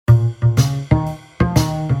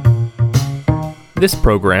This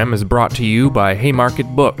program is brought to you by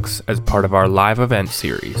Haymarket Books as part of our live event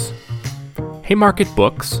series. Haymarket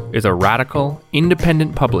Books is a radical,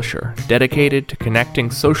 independent publisher dedicated to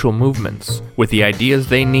connecting social movements with the ideas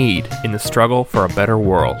they need in the struggle for a better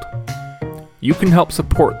world. You can help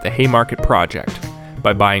support the Haymarket Project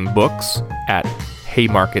by buying books at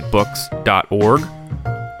haymarketbooks.org,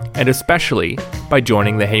 and especially by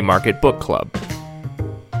joining the Haymarket Book Club.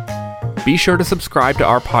 Be sure to subscribe to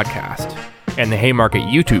our podcast and the Haymarket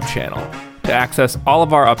YouTube channel to access all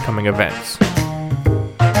of our upcoming events.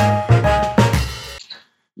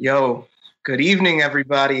 Yo, good evening,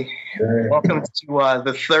 everybody. Welcome to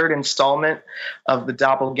the third installment of the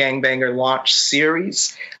Doppelgangbanger launch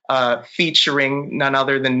series, featuring none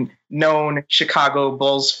other than known Chicago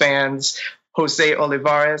Bulls fans, Jose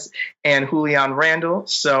Olivares and Julian Randle.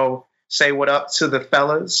 So say what up to the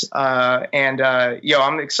fellas.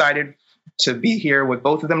 I'm excited to be here with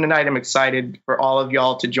both of them tonight. I'm excited for all of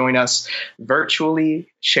y'all to join us virtually,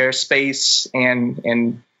 share space,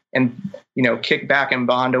 and kick back and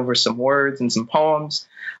bond over some words and some poems.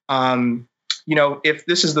 If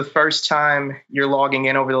this is the first time you're logging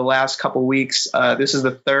in over the last couple weeks, this is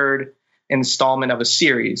the third installment of a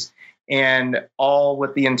series, and all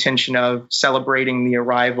with the intention of celebrating the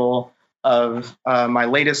arrival of my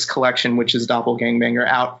latest collection, which is Doppelgangbanger,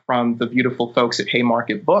 out from the beautiful folks at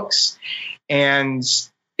Haymarket Books. And,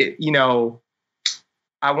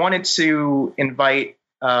 I wanted to invite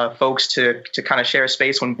folks to kind of share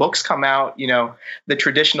space when books come out. The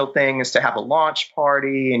traditional thing is to have a launch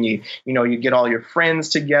party, and you get all your friends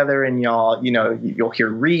together, and you'll hear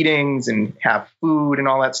readings and have food and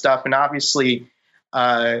all that stuff. And obviously,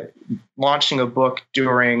 launching a book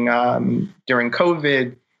during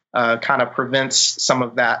COVID kind of prevents some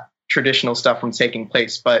of that traditional stuff from taking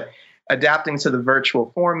place. But adapting to the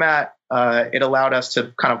virtual format, it allowed us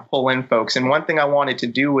to kind of pull in folks. And one thing I wanted to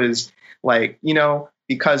do was,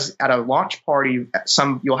 because at a launch party,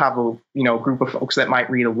 you'll have a group of folks that might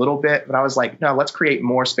read a little bit, but I was like, no, let's create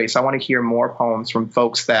more space. I want to hear more poems from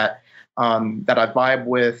folks that I vibe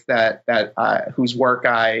with, that whose work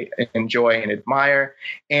I enjoy and admire.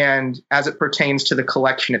 And as it pertains to the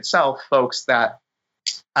collection itself, folks that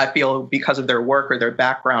I feel, because of their work or their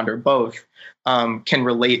background or both, can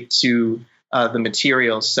relate to the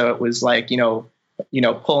materials. So it was like,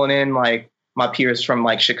 pulling in like my peers from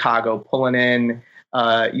like Chicago, pulling in,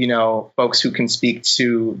 folks who can speak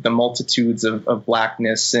to the multitudes of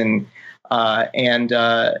Blackness. I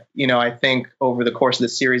think over the course of the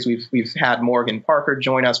series, we've had Morgan Parker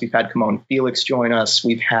join us. We've had Kimon Felix join us.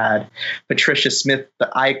 We've had Patricia Smith, the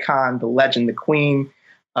icon, the legend, the queen.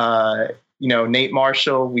 Nate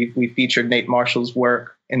Marshall. We featured Nate Marshall's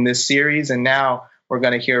work in this series, and now we're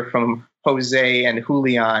going to hear from Jose and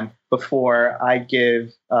Julian before I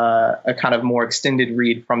give a kind of more extended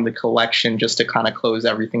read from the collection, just to kind of close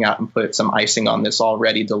everything out and put some icing on this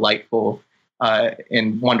already delightful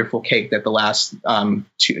and wonderful cake that the last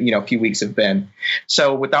few weeks have been.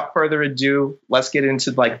 So without further ado, let's get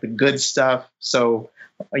into like the good stuff. So,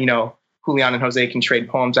 Julian and Jose can trade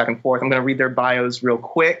poems back and forth. I'm going to read their bios real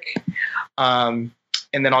quick. And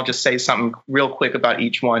then I'll just say something real quick about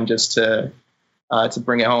each one just to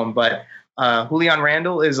bring it home. But Julian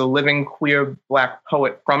Randle is a living queer Black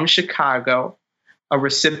poet from Chicago, a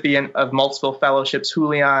recipient of multiple fellowships.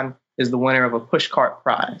 Julian is the winner of a Pushcart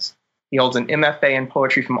Prize. He holds an MFA in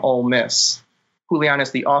poetry from Ole Miss. Julian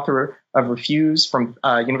is the author of Refuse from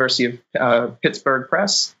University of Pittsburgh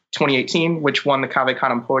Press, 2018, which won the Cave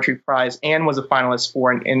Canem Poetry Prize and was a finalist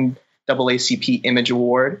for an NAACP Image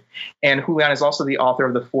Award. And Julian is also the author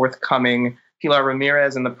of the forthcoming Pilar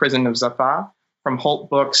Ramirez in the Prison of Zafa from Holt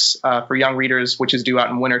Books for young readers, which is due out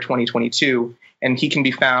in winter 2022. And he can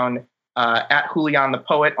be found at Julian the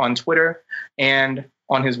Poet on Twitter and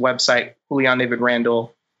on his website,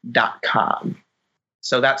 juliandavidrandle.com.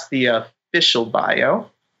 So that's the official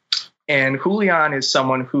bio. And Julian is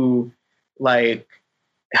someone who, we've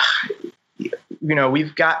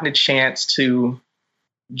gotten a chance to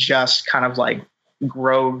just kind of like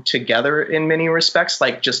grow together in many respects,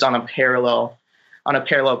 like just on a parallel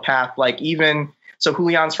path. Like so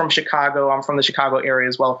Julian's from Chicago. I'm from the Chicago area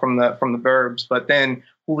as well, from the burbs. But then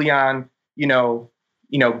Julian,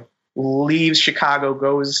 leaves Chicago,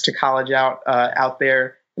 goes to college out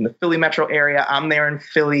there in the Philly metro area. I'm there in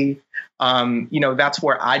Philly. That's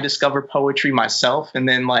where I discovered poetry myself. And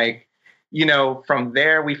then from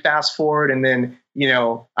there we fast forward, and then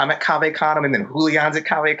I'm at Cave Canem, and then Julian's at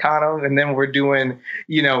Cave Canem, and then we're doing,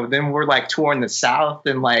 then we're like touring the South,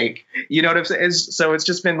 and what I'm saying? So it's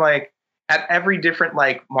just been like at every different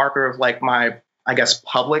like marker of like my I guess,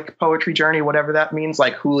 public poetry journey, whatever that means.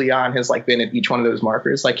 Like Julian has like been at each one of those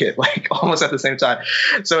markers, like it, like almost at the same time.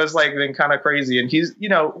 So it's like been kind of crazy. And he's, you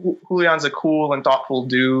know, Julian's a cool and thoughtful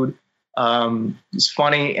dude. He's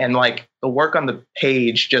funny, and like the work on the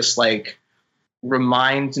page just like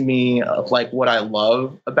reminds me of like what I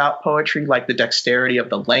love about poetry, like the dexterity of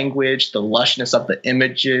the language, the lushness of the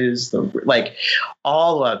images, the like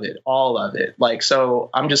all of it. Like, so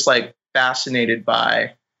I'm just like fascinated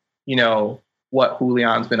by, you know, what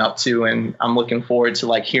Julian's been up to, and I'm looking forward to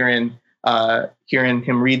like hearing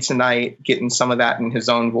him read tonight, getting some of that in his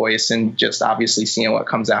own voice, and just obviously seeing what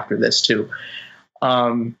comes after this too.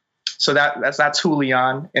 So that's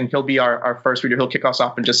Julian, and he'll be our first reader. He'll kick us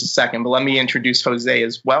off in just a second, but let me introduce Jose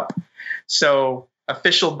as well. So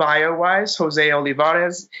official bio-wise, Jose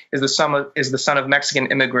Olivares is the son of Mexican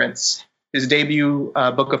immigrants. His debut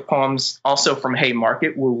book of poems, also from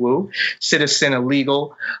Haymarket, Woo Woo, Citizen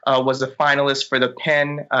Illegal, was a finalist for the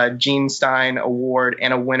PEN Gene Stein Award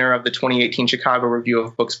and a winner of the 2018 Chicago Review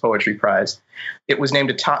of Books Poetry Prize. It was named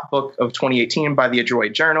a top book of 2018 by the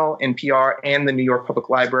Adroit Journal, NPR, and the New York Public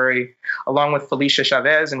Library, along with Felicia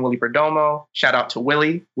Chavez and Willie Perdomo. Shout out to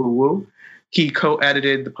Willie, Woo Woo. He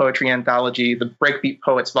co-edited the poetry anthology, The Breakbeat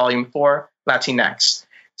Poets, Volume 4, Latinx.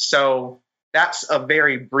 So that's a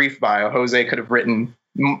very brief bio. Jose could have written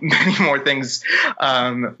many more things.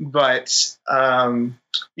 But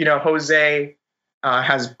you know, Jose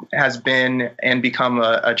has been and become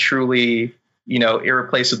a truly, you know,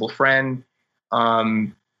 irreplaceable friend.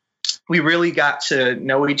 We really got to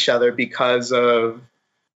know each other because of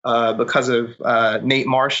Nate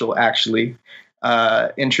Marshall actually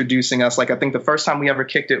introducing us. Like, I think the first time we ever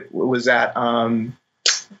kicked it was at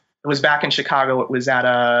it was back in Chicago. It was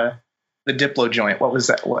at the Diplo joint. What was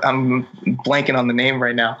that? I'm blanking on the name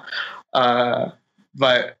right now.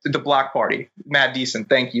 But the block party, Mad Decent.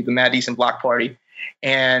 Thank you. The Mad Decent block party.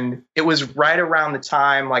 And it was right around the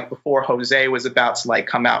time, like before Jose was about to like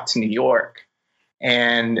come out to New York.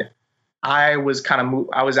 And I was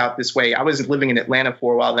I was out this way. I was living in Atlanta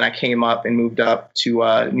for a while. Then I came up and moved up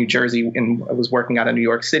to New Jersey, and I was working out of New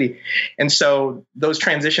York City. And so those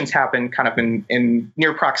transitions happened kind of in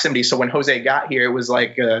near proximity. So when Jose got here, it was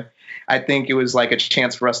like, I think it was like a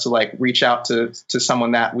chance for us to like reach out to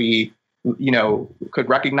someone that we, you know, could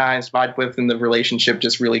recognize, vibe with, and the relationship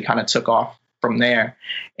just really kind of took off from there.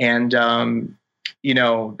 And, you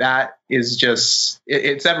know, that is just,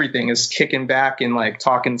 it's everything. It's kicking back and like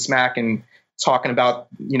talking smack and talking about,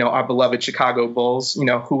 you know, our beloved Chicago Bulls, you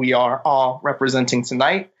know, who we are all representing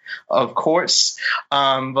tonight, of course.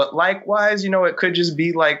 But likewise, you know, it could just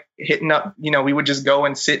be like hitting up, you know, we would just go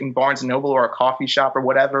and sit in Barnes and Noble or a coffee shop or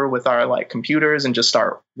whatever with our like computers and just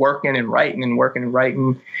start working and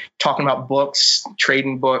writing, talking about books,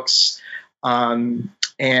 trading books. And,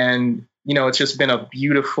 you know, it's just been a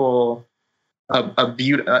beautiful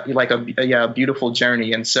beautiful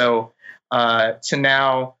journey. And so to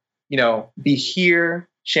now, you know, be here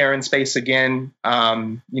sharing space again,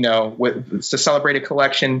 you know, to celebrate a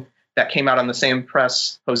collection that came out on the same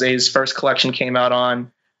press Jose's first collection came out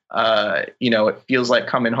on. You know, it feels like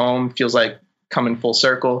coming home, feels like coming full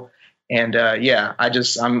circle. And yeah, I'm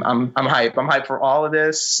hyped. I'm hyped for all of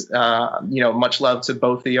this. You know, much love to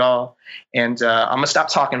both of y'all. And I'm gonna stop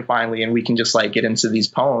talking finally, and we can just like get into these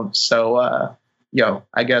poems. So, yo,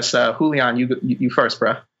 I guess Julian, you first,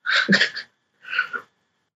 bro.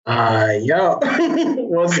 Yo,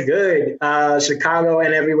 what's good? Chicago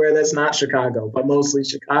and everywhere that's not Chicago, but mostly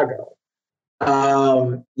Chicago.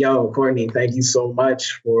 Yo, Courtney, thank you so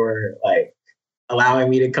much for like allowing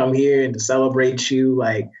me to come here and to celebrate you.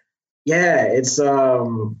 Like, yeah, it's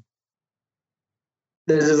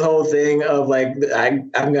there's this whole thing of like I'm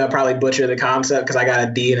gonna probably butcher the concept because I got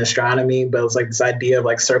a D in astronomy, but it's like this idea of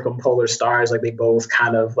like circumpolar stars, like they both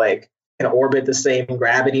kind of like can orbit the same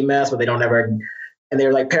gravity mass, but they don't ever, and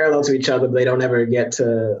they're like parallel to each other, but they don't ever get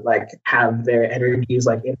to like have their energies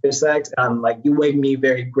like intersect. And like you make me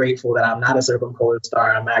very grateful that I'm not a circumpolar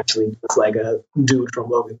star. I'm actually just like a dude from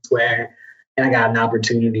Logan Square. And I got an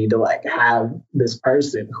opportunity to like have this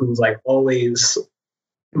person who's like always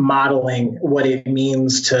modeling what it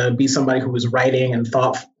means to be somebody who is writing and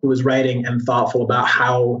thoughtful about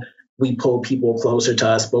how we pull people closer to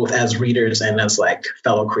us, both as readers and as like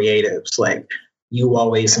fellow creatives. Like you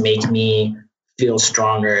always make me feel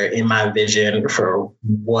stronger in my vision for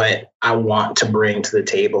what I want to bring to the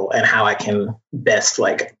table and how I can best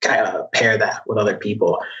like kind of pair that with other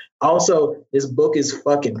people. Also, this book is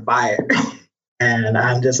fucking fire. And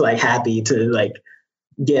I'm just like happy to like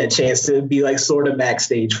get a chance to be like sort of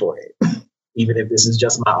backstage for it, even if this is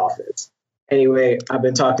just my office. Anyway, I've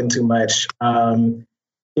been talking too much.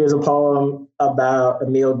 You Here's a poem about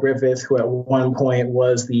Emil Griffith, who at one point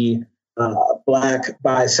was the Black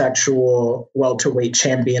bisexual welterweight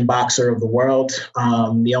champion boxer of the world.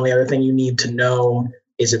 The only other thing you need to know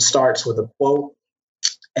is it starts with a quote,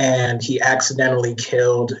 and he accidentally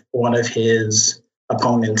killed one of his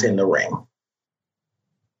opponents in the ring.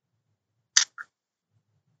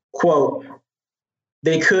 Quote,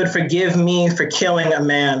 "They could forgive me for killing a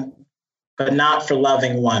man, but not for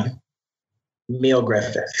loving one." Emil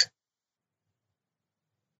Griffith.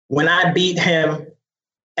 When I beat him,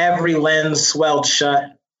 every lens swelled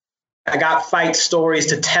shut. I got fight stories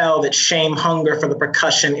to tell that shame hunger for the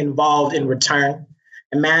percussion involved in return.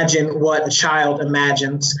 Imagine what a child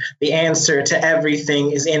imagines. The answer to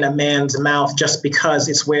everything is in a man's mouth just because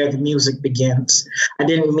it's where the music begins. I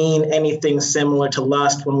didn't mean anything similar to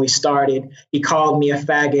lust when we started. He called me a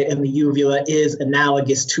faggot, and the uvula is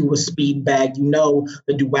analogous to a speed bag. You know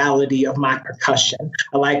the duality of my percussion.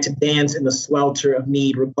 I like to dance in the swelter of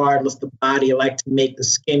need, regardless the body. I like to make the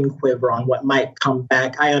skin quiver on what might come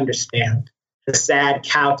back. I understand. The sad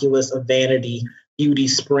calculus of vanity, beauty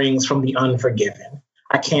springs from the unforgiven.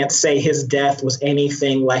 I can't say his death was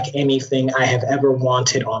anything like anything I have ever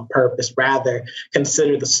wanted on purpose. Rather,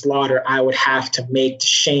 consider the slaughter I would have to make to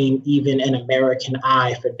shame even an American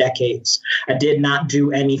eye for decades. I did not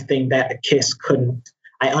do anything that a kiss couldn't.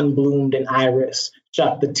 I unbloomed an iris,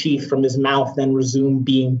 shut the teeth from his mouth, then resumed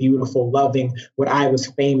being beautiful, loving what I was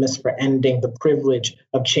famous for ending. The privilege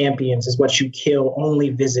of champions is what you kill only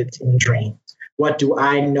visits in dreams. What do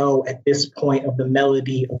I know at this point of the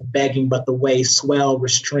melody of begging but the way swell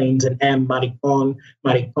restrains an M? Maricon,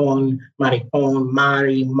 maricon, maricon,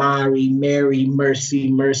 Mari, Mari, Mary, mercy,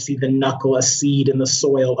 mercy, the knuckle, a seed in the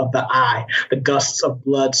soil of the eye. The gusts of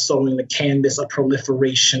blood sowing the canvas, a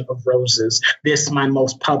proliferation of roses. This my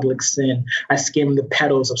most public sin. I skim the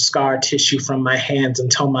petals of scar tissue from my hands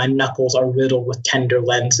until my knuckles are riddled with tender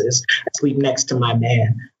lenses. I sleep next to my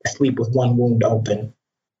man. I sleep with one wound open.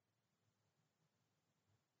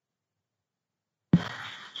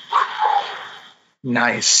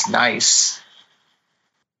 Nice, nice.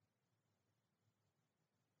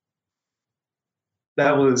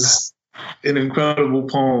 That was an incredible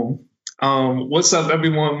poem. What's up,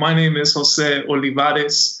 everyone? My name is Jose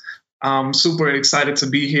Olivares. I'm super excited to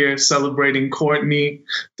be here celebrating Courtney.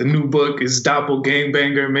 The new book is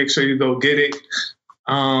Doppelgangbanger. Make sure you go get it.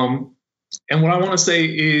 And what I want to say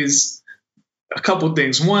is a couple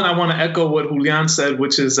things. One, I want to echo what Julian said,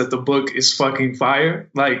 which is that the book is fucking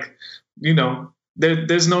fire. Like, you know,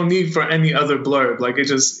 there's no need for any other blurb. Like, it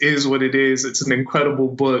just is what it is. It's an incredible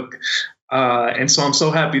book. And so I'm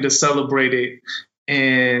so happy to celebrate it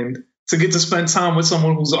and to get to spend time with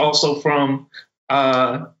someone who's also from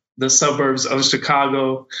the suburbs of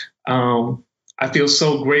Chicago. I feel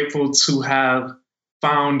so grateful to have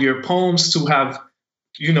found your poems, to have,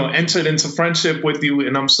 you know, entered into friendship with you.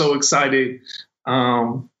 And I'm so excited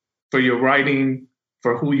for your writing,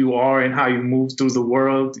 for who you are and how you move through the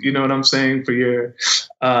world. You know what I'm saying? For your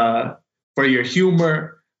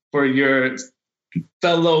humor, for your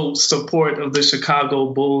fellow support of the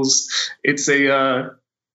Chicago Bulls. It's I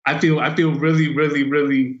feel really, really,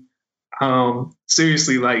 really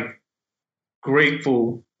seriously like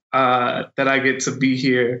grateful that I get to be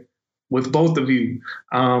here with both of you.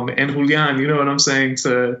 And Julian, you know what I'm saying?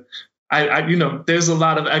 I you know, there's a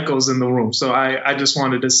lot of echoes in the room. So I just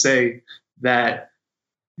wanted to say that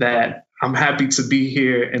I'm happy to be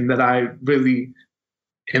here and that I really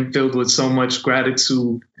am filled with so much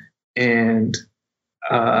gratitude and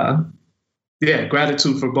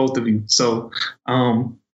gratitude for both of you. So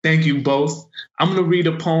thank you both. I'm going to read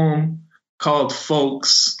a poem called Folk,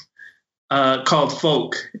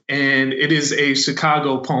 and it is a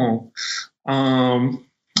Chicago poem.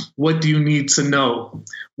 What do you need to know?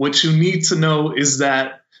 What you need to know is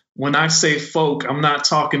that when I say folk, I'm not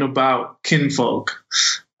talking about kinfolk.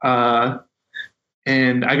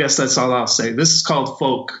 And I guess that's all I'll say. This is called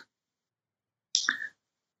Folk.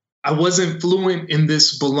 I wasn't fluent in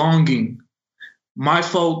this belonging. My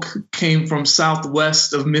folk came from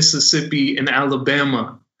southwest of Mississippi and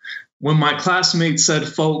Alabama. When my classmates said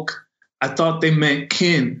folk, I thought they meant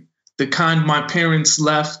kin, the kind my parents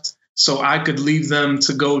left so I could leave them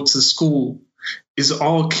to go to school. Is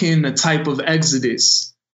all kin a type of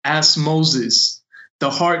exodus? Ask Moses. The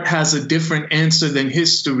heart has a different answer than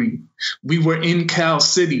history. We were in Cal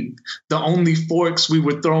City. The only forks we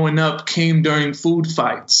were throwing up came during food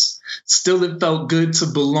fights. Still, it felt good to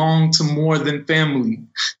belong to more than family,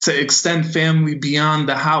 to extend family beyond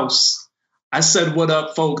the house. I said what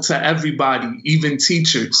up, folk, to everybody, even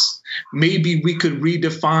teachers. Maybe we could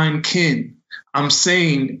redefine kin. I'm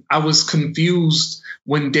saying I was confused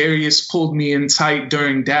when Darius pulled me in tight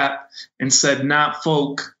during DAP and said, not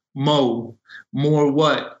folk, mo, more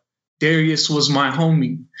what? Darius was my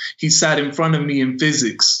homie. He sat in front of me in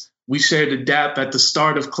physics. We shared a DAP at the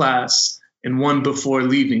start of class and one before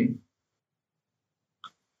leaving.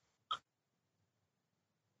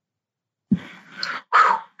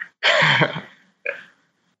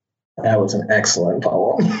 That was an excellent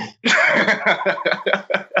poem.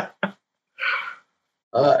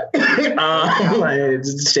 I had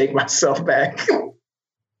to shake myself back.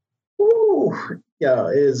 Ooh, yo,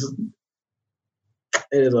 it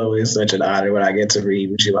is always such an honor when I get to read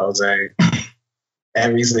with you, Jose.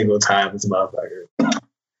 Every single time, it's a motherfucker.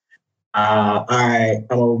 All right,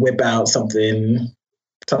 I'm gonna whip out something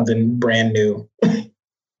brand new.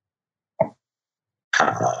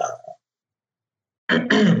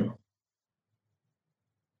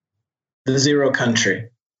 The Zero Country.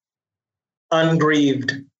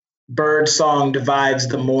 Ungrieved, bird song divides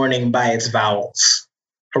the morning by its vowels.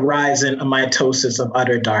 Horizon, a mitosis of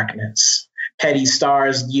utter darkness. Petty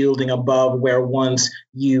stars yielding above where once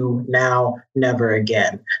you, now, never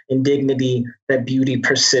again. Indignity that beauty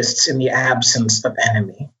persists in the absence of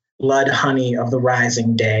enemy. Blood honey of the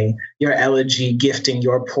rising day, your elegy gifting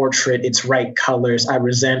your portrait its right colors. I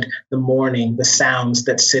resent the morning, the sounds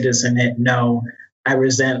that citizen it know. I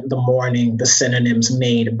resent the morning, the synonyms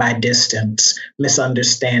made by distance,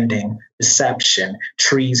 misunderstanding, deception,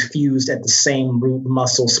 trees fused at the same root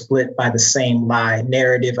muscle split by the same lie,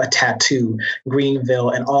 narrative a tattoo,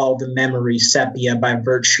 Greenville and all the memory sepia by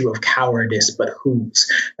virtue of cowardice, but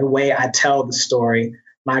whose? The way I tell the story,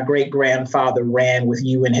 my great-grandfather ran with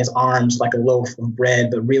you in his arms like a loaf of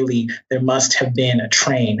bread, but really there must have been a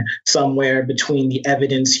train somewhere between the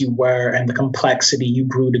evidence you were and the complexity you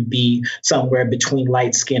grew to be, somewhere between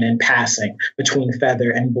light skin and passing, between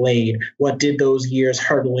feather and blade. What did those years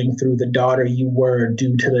hurtling through the daughter you were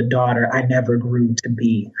do to the daughter I never grew to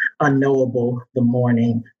be? Unknowable the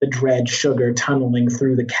morning, the dread sugar tunneling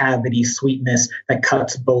through the cavity, sweetness that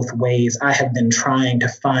cuts both ways. I have been trying to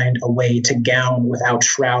find a way to gown without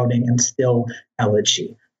shrouding and still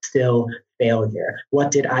elegy, still failure.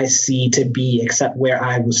 What did I see to be except where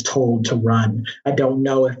I was told to run? I don't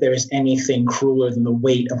know if there is anything crueler than the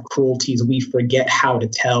weight of cruelties we forget how to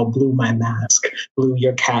tell. Blew my mask, blew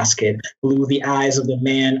your casket, blew the eyes of the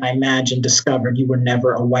man I imagined discovered you were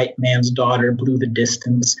never a white man's daughter, blew the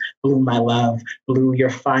distance, blew my love, blew your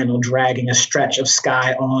final dragging a stretch of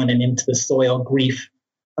sky on and into the soil grief,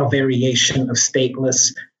 a variation of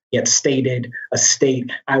stateless, yet stated, a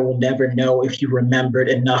state I will never know if you remembered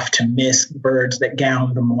enough to miss birds that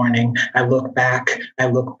gown the morning. I look back,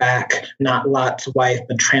 not Lot's wife,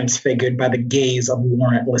 but transfigured by the gaze of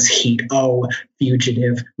warrantless heat. Oh,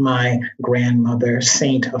 fugitive, my grandmother,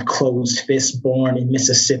 saint of closed fists, born in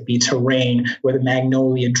Mississippi terrain, where the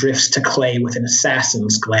magnolia drifts to clay with an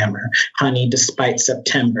assassin's glamour. Honey, despite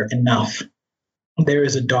September, enough. There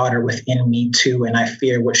is a daughter within me too, and I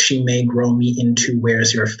fear what she may grow me into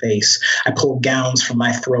wears your face. I pull gowns from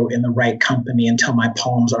my throat in the right company until my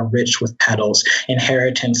palms are rich with petals.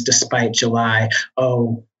 Inheritance despite July.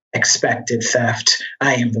 Oh, expected theft.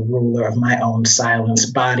 I am the ruler of my own silence.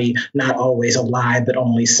 Body, not always a lie, but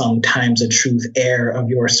only sometimes a truth. Heir of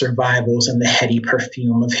your survivals and the heady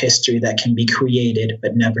perfume of history that can be created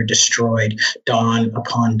but never destroyed. Dawn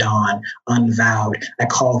upon dawn, unvowed. I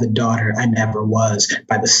call the daughter I never was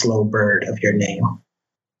by the slow bird of your name.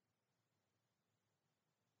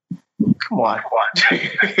 Come on.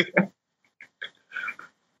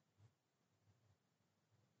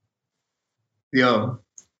 Yo,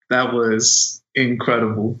 that was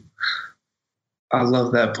incredible. I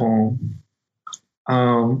love that poem.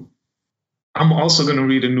 I'm also going to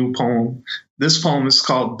read a new poem. This poem is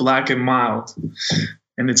called Black and Mild,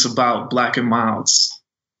 and it's about Black and Milds.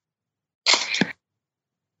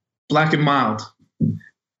 Black and Mild.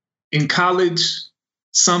 In college,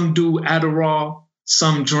 some do Adderall,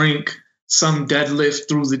 some drink, some deadlift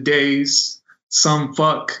through the days, some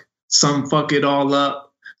fuck it all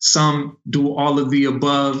up, some do all of the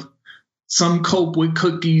above. Some cope with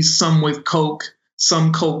cookies, some with coke,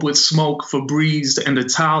 some cope with smoke, Febreze, and a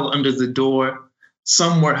towel under the door.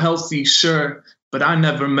 Some were healthy, sure, but I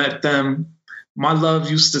never met them. My love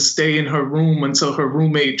used to stay in her room until her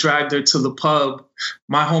roommate dragged her to the pub.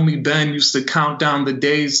 My homie Ben used to count down the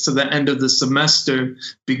days to the end of the semester,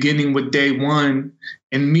 beginning with day one.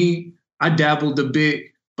 And me, I dabbled a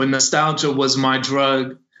bit, but nostalgia was my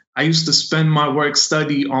drug. I used to spend my work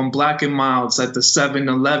study on Black and Milds at the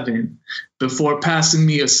 7-Eleven. Before passing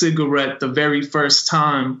me a cigarette the very first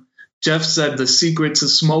time, Jeff said the secret to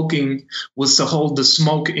smoking was to hold the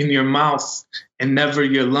smoke in your mouth and never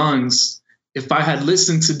your lungs. If I had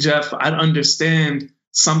listened to Jeff, I'd understand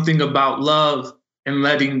something about love and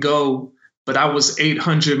letting go. But I was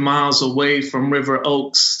 800 miles away from River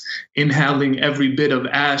Oaks, inhaling every bit of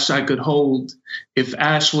ash I could hold. If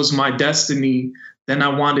ash was my destiny, then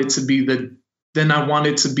I wanted to be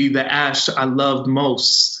the ash I loved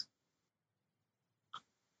most.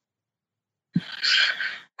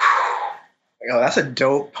 Yo, that's a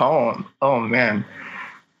dope poem. Oh man.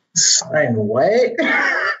 Son, what?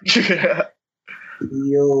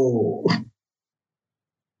 Yo.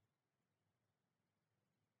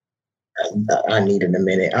 I needed a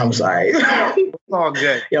minute. I'm sorry. It's all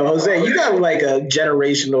good. Yo, Jose, you got like a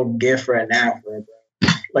generational gift for an Afro,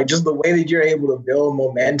 bro. Like just the way that you're able to build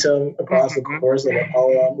momentum across the course of a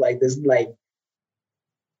poem, like this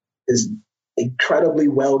incredibly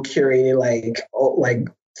well curated, like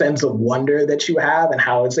sense of wonder that you have and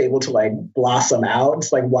how it's able to like blossom out.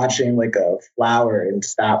 It's like watching like a flower in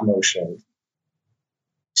stop motion.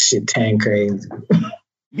 Shit, tan crazy.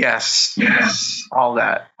 Yes. All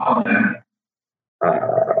that.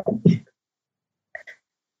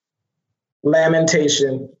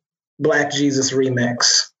 Lamentation, Black Jesus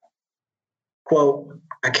remix. Quote,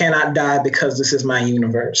 I cannot die because this is my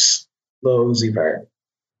universe. Lil Uzi Vert.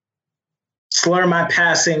 Slur my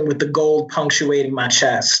passing with the gold punctuating my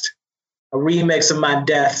chest. A remix of my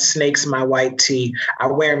death snakes my white tee. I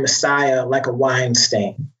wear Messiah like a wine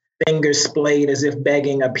stain. Fingers splayed as if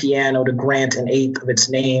begging a piano to grant an eighth of its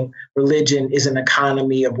name. Religion is an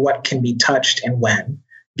economy of what can be touched and when.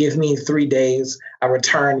 Give me 3 days. I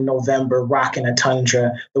return in November, rocking a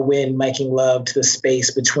tundra, the wind making love to the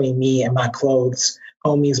space between me and my clothes.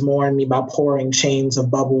 Homies mourn me by pouring chains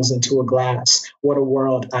of bubbles into a glass. What a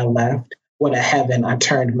world I left. What a heaven I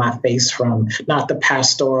turned my face from. Not the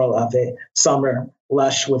pastoral of it. Summer,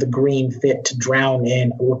 lush with a green fit to drown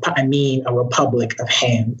in. A republic of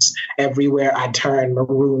hands. Everywhere I turn,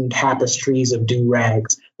 maroon tapestries of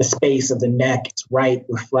do-rags. The space of the neck is right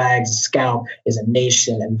with flags. The scalp is a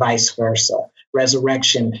nation and vice versa.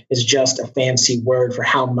 Resurrection is just a fancy word for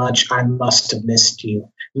how much I must have missed you.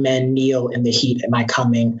 Men kneel in the heat at my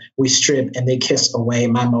coming. We strip and they kiss away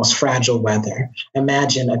my most fragile weather.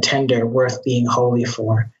 Imagine a tender worth being holy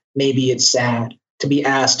for. Maybe it's sad to be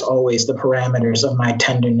asked always the parameters of my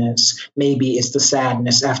tenderness. Maybe it's the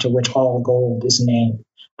sadness after which all gold is named.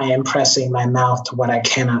 I am pressing my mouth to what I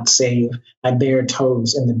cannot save, my bare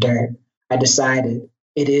toes in the dirt. I decided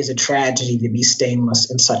it is a tragedy to be stainless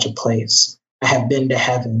in such a place. I have been to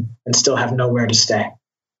heaven and still have nowhere to stay.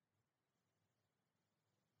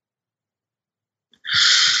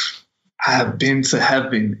 I have been to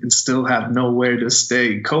heaven and still have nowhere to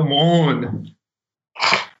stay. Come on.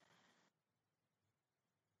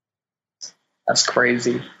 That's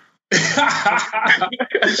crazy. Yo,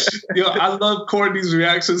 I love Courtney's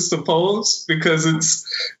reactions to poems because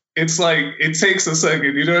it's like it takes a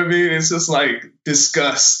second, you know what I mean? It's just like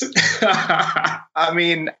disgust. I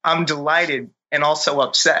mean, I'm delighted and also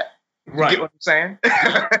upset. Right. You get what I'm saying?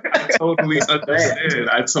 I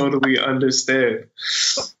totally understand.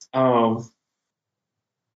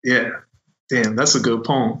 Yeah. Damn, that's a good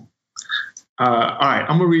poem. All right,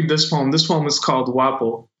 I'm gonna read this poem. This poem is called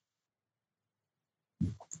Wapple.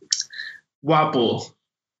 Wapple.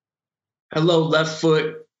 Hello, left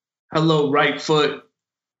foot. Hello, right foot.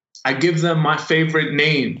 I give them my favorite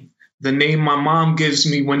name, the name my mom gives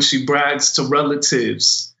me when she brags to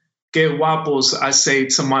relatives. Get wapples, I say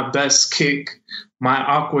to my best kick, my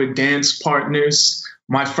awkward dance partners,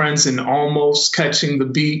 my friends in almost catching the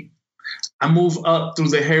beat. I move up through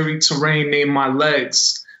the hairy terrain named my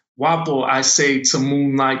legs. Wapple, I say to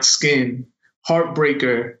moonlight skin.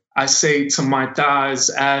 Heartbreaker, I say to my thighs,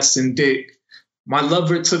 ass, and dick. My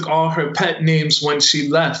lover took all her pet names when she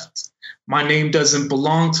left. My name doesn't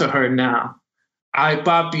belong to her now. I,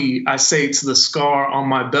 Papi, I say to the scar on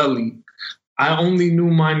my belly. I only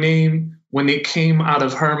knew my name when it came out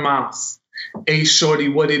of her mouth. Hey, shorty,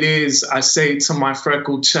 what it is, I say to my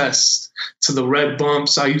freckled chest, to the red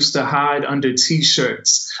bumps I used to hide under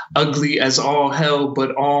T-shirts, ugly as all hell,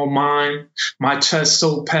 but all mine. My chest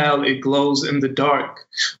so pale it glows in the dark.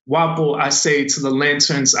 Wapple, I say to the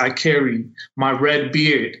lanterns I carry, my red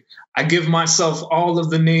beard. I give myself all of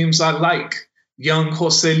the names I like. Young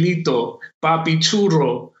Joselito, Papi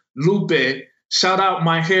Churro, Lupe. Shout out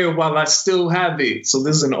my hair while I still have it. So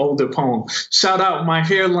this is an older poem. Shout out my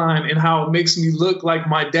hairline and how it makes me look like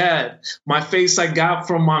my dad. My face I got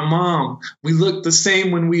from my mom. We look the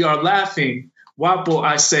same when we are laughing. Wapple,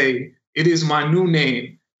 I say, it is my new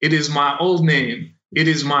name. It is my old name. It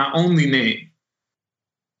is my only name.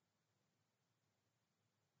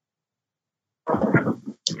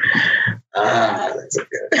 That's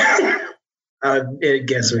good. It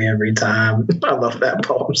gets me every time. I love that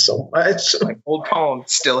poem so much. Like, old poem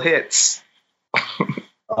still hits.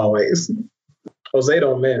 Always. Jose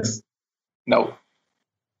don't miss. No.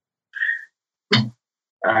 All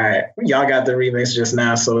right. Y'all got the remix just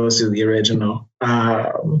now, so let's do the original.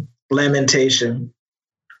 Lamentation.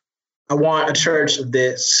 I want a church of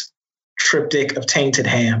this triptych of tainted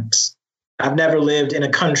hams. I've never lived in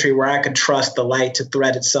a country where I could trust the light to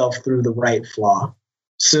thread itself through the right flaw.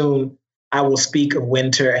 Soon, I will speak of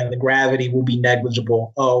winter and the gravity will be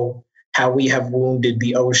negligible. Oh, how we have wounded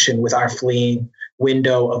the ocean with our fleeing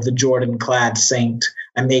window of the Jordan-clad saint.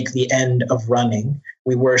 I make the end of running.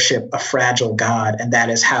 We worship a fragile God, and that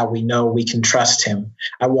is how we know we can trust him.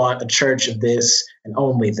 I want a church of this and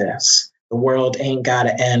only this. The world ain't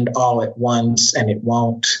gotta end all at once, and it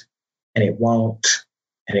won't, and it won't,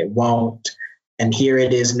 and it won't. And here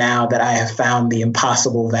it is now that I have found the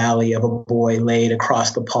impossible valley of a boy laid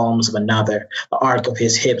across the palms of another, the arc of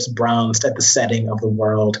his hips bronzed at the setting of the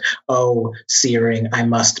world. Oh, searing, I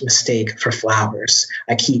must mistake for flowers.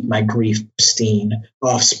 I keep my grief pristine,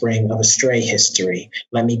 offspring of a stray history.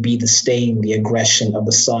 Let me be the stain the aggression of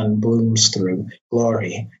the sun blooms through.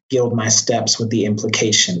 Glory, gild my steps with the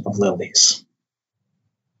implication of lilies.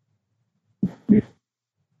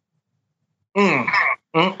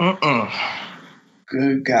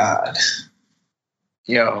 Good God.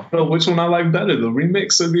 Yo. So which one I like better, the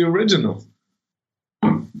remix or the original?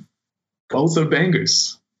 Both are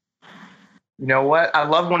bangers. You know what? I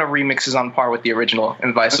love when a remix is on par with the original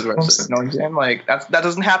and vice versa. You know what I'm saying? Like, that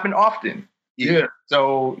doesn't happen often. Yeah.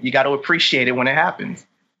 So you got to appreciate it when it happens.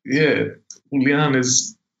 Yeah. Julian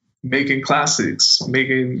is making classics,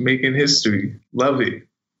 making history. Love it.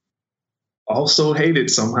 Also hate it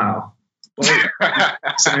somehow. But,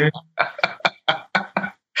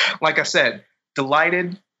 like I said,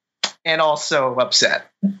 delighted and also upset.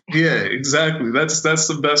 Yeah, exactly. That's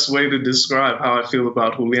the best way to describe how I feel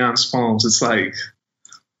about Julian's poems. It's like,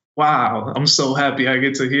 wow, I'm so happy I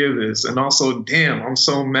get to hear this. And also, damn, I'm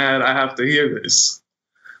so mad I have to hear this.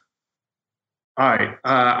 All right,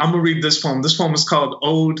 I'm going to read this poem. This poem is called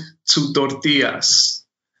Ode to Tortillas.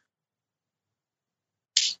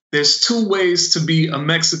 There's two ways to be a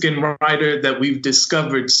Mexican writer that we've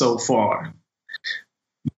discovered so far.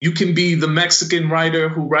 You can be the Mexican writer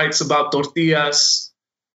who writes about tortillas,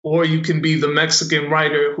 or you can be the Mexican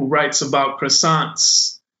writer who writes about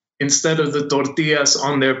croissants instead of the tortillas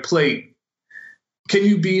on their plate. Can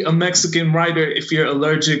you be a Mexican writer if you're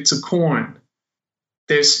allergic to corn?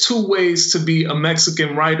 There's two ways to be a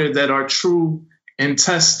Mexican writer that are true and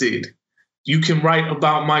tested. You can write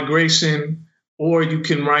about migration, or you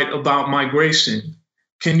can write about migration.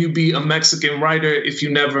 Can you be a Mexican writer if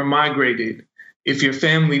you never migrated? If your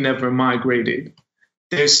family never migrated?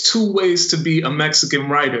 There's two ways to be a Mexican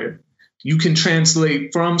writer. You can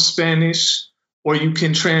translate from Spanish, or you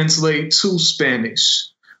can translate to Spanish,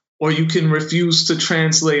 or you can refuse to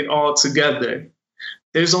translate altogether.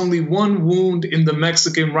 There's only one wound in the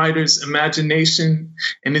Mexican writer's imagination,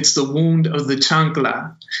 and it's the wound of the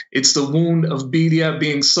chancla. It's the wound of birria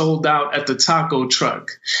being sold out at the taco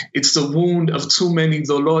truck. It's the wound of too many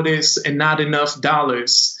dolores and not enough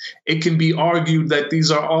dollars. It can be argued that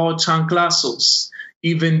these are all chanclazos.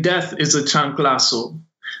 Even death is a chanclazo.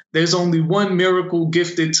 There's only one miracle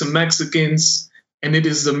gifted to Mexicans, and it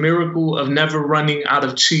is the miracle of never running out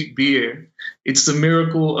of cheap beer. It's the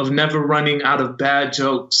miracle of never running out of bad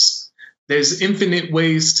jokes. There's infinite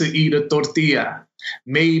ways to eat a tortilla,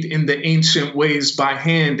 made in the ancient ways by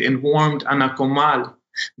hand and warmed on a comal,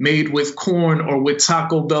 made with corn or with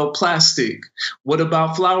Taco Bell plastic. What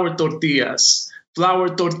about flour tortillas?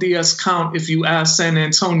 Flour tortillas count if you ask San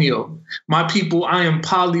Antonio. My people, I am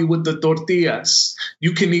poly with the tortillas.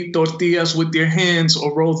 You can eat tortillas with your hands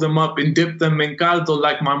or roll them up and dip them in caldo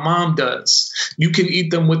like my mom does. You can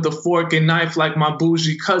eat them with a fork and knife like my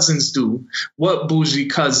bougie cousins do. What bougie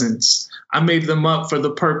cousins? I made them up for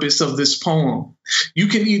the purpose of this poem. You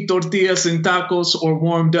can eat tortillas and tacos or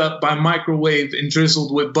warmed up by microwave and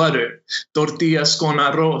drizzled with butter. Tortillas con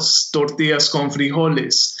arroz, tortillas con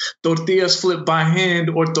frijoles, tortillas flipped by hand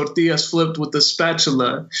or tortillas flipped with a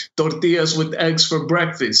spatula, tortillas with eggs for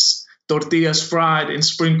breakfast, tortillas fried and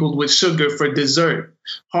sprinkled with sugar for dessert,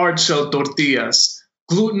 hard shell tortillas,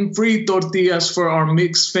 gluten-free tortillas for our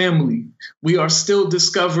mixed family. We are still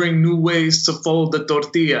discovering new ways to fold a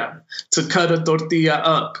tortilla, to cut a tortilla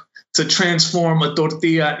up, to transform a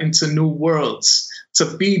tortilla into new worlds, to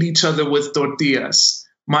feed each other with tortillas.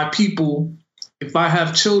 My people, if I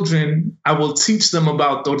have children, I will teach them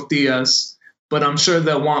about tortillas, but I'm sure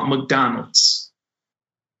they'll want McDonald's.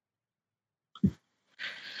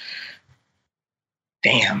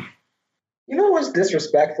 Damn. You know what's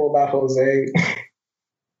disrespectful about Jose?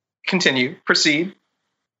 Continue. Proceed.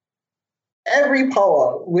 Every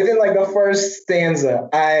poem within like the first stanza,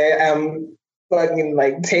 I am fucking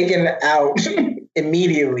like taken out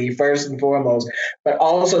immediately, first and foremost. But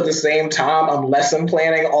also at the same time, I'm lesson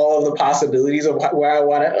planning all of the possibilities of where I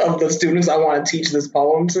want to, of the students I want to teach this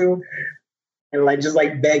poem to. And like just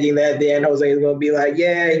like begging that then Jose is gonna be like,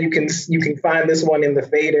 yeah, you can find this one in the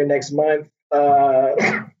Fader next month.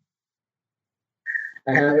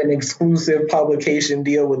 I have an exclusive publication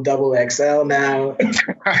deal with Double XL now.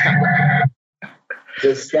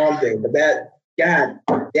 Just something. But that, God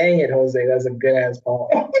dang it, Jose, that's a good ass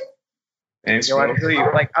poem. Thanks, you know,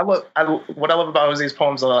 what I love about Jose's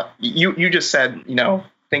poems a lot. You just said, you know,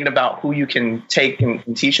 thinking about who you can take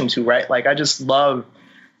and teach them to, right? Like I just love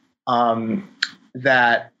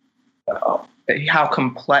that how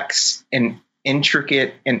complex and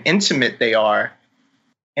intricate and intimate they are.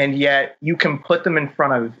 And yet you can put them in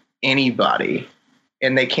front of anybody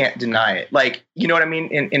and they can't deny it. Like, you know what I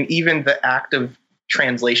mean? And even the act of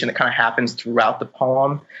translation that kind of happens throughout the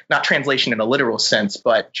poem, not translation in a literal sense,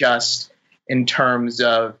 but just in terms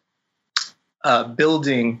of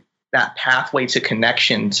building that pathway to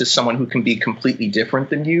connection to someone who can be completely different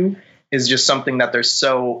than you is just something that they're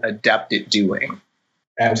so adept at doing.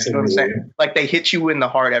 Absolutely. You know what I'm saying? Like they hit you in the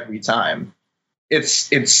heart every time. It's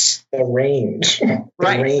the range.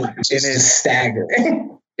 Right. The range is just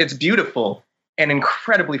staggering. It's beautiful and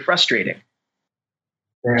incredibly frustrating.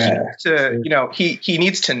 Right. You know, he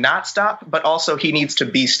needs to not stop, but also he needs to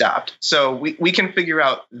be stopped. So we can figure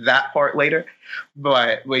out that part later.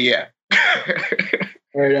 But yeah.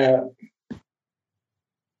 Right. All right.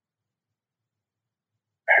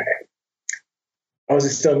 Oh, is it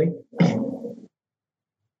still me?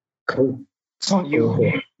 Cool. It's on you.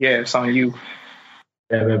 Cool. Yeah, it's on you.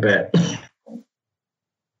 Bet.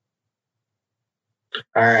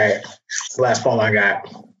 All right. It's the last poem I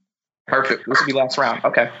got. Perfect. This will be last round.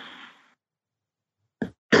 Okay.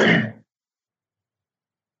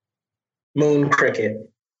 Moon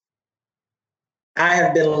cricket. I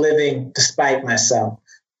have been living despite myself,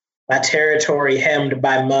 my territory hemmed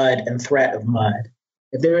by mud and threat of mud.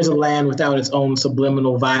 If there is a land without its own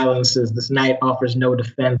subliminal violences, this night offers no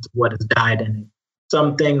defense of what has died in it.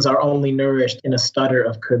 Some things are only nourished in a stutter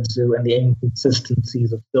of kudzu and the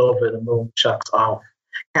inconsistencies of silver the moon chucks off.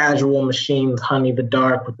 Casual machines honey the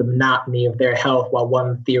dark with the monotony of their health while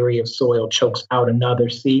one theory of soil chokes out another.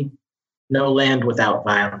 See? No land without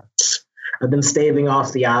violence. I've been staving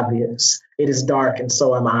off the obvious. It is dark and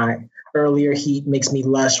so am I. Earlier heat makes me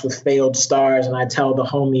lush with failed stars, and I tell the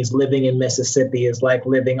homies living in Mississippi is like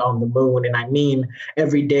living on the moon. And I mean,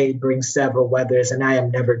 every day brings several weathers, and I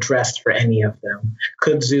am never dressed for any of them.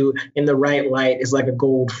 Kudzu, in the right light, is like a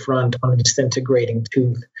gold front on a disintegrating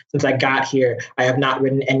tooth. Since I got here, I have not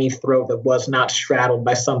ridden any throat that was not straddled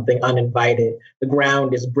by something uninvited. The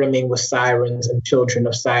ground is brimming with sirens and children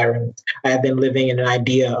of sirens. I have been living in an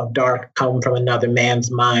idea of dark come from another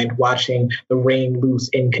man's mind, watching the rain loose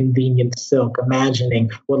inconvenient silk, imagining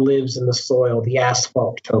what lives in the soil, the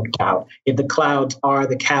asphalt choked out. If the clouds are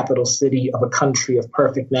the capital city of a country of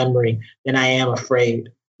perfect memory, then I am afraid.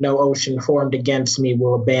 No ocean formed against me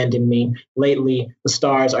will abandon me. Lately, the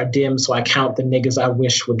stars are dim, so I count the niggas I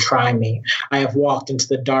wish would try me. I have walked into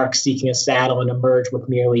the dark seeking a saddle and emerged with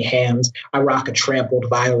merely hands. I rock a trampled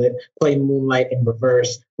violet, play moonlight in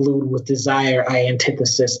reverse. Glued with desire, I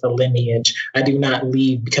antithesis a lineage. I do not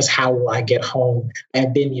leave because how will I get home? I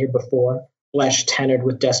have been here before. Flesh tenured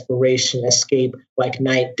with desperation, escape like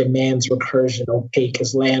night demands recursion, opaque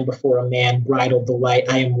as land before a man bridled the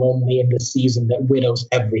light. I am lonely in the season that widows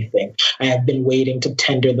everything. I have been waiting to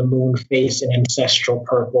tender the moon face in ancestral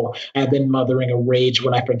purple. I have been mothering a rage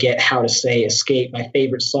when I forget how to say escape. My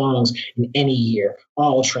favorite songs in any year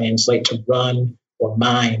all translate to run or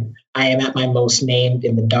mine. I am at my most named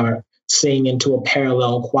in the dark. Sing into a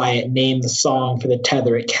parallel quiet, name the song for the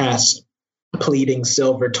tether it casts. Pleading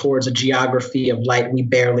silver towards a geography of light we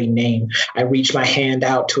barely name. I reach my hand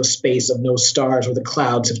out to a space of no stars where the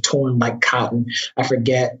clouds have torn like cotton. I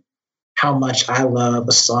forget how much I love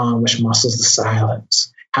a song which muscles the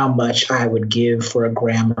silence. How much I would give for a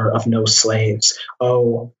grammar of no slaves.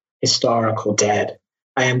 Oh, historical dead.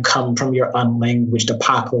 I am come from your unlanguaged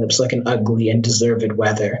apocalypse like an ugly and deserved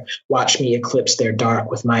weather. Watch me eclipse their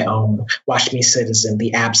dark with my own. Watch me citizen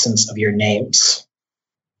the absence of your names.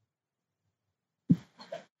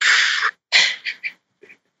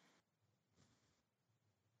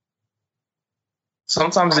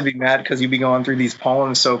 Sometimes I'd be mad because you'd be going through these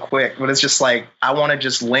poems so quick, but it's just like, I want to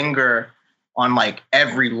just linger on like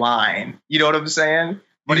every line. You know what I'm saying?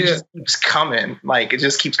 but it just keeps coming. Like, it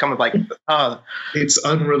just keeps coming. Like, it's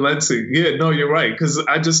unrelenting. Yeah, no, you're right. Because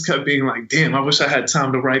I just kept being like, damn, I wish I had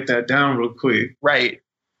time to write that down real quick. Right.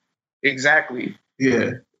 Exactly.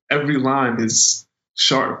 Yeah. Every line is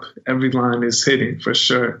sharp. Every line is hitting for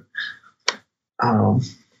sure. All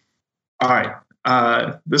right.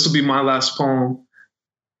 This will be my last poem.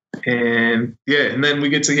 And and then we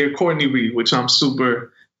get to hear Courtney read, which I'm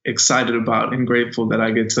super excited about and grateful that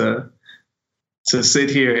I get to sit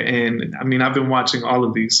here. And I mean, I've been watching all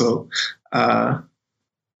of these, so I'm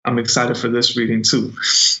excited for this reading too.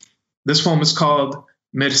 This poem is called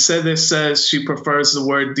Mercedes Says She Prefers the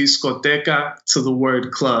Word Discoteca to the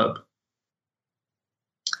Word Club.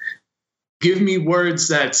 Give me words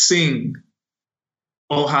that sing.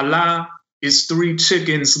 Ojalá is 3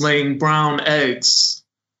 chickens laying brown eggs.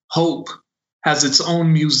 Hope has its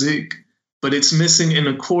own music, but it's missing an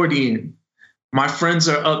accordion. My friends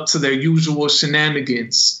are up to their usual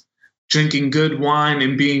shenanigans, drinking good wine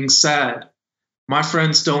and being sad. My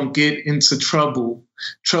friends don't get into trouble.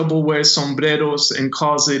 Trouble wears sombreros and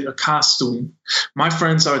calls it a costume. My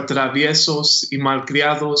friends are traviesos y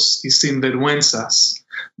malcriados y sinvergüenzas.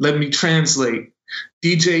 Let me translate.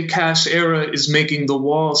 DJ Cash Era is making the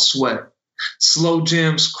walls sweat. Slow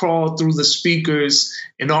jams crawl through the speakers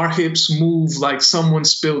and our hips move like someone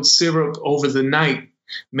spilled syrup over the night.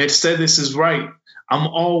 Mercedes is right. I'm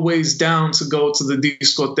always down to go to the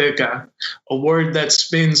discoteca, a word that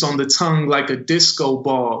spins on the tongue like a disco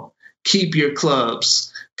ball. Keep your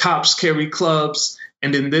clubs. Cops carry clubs,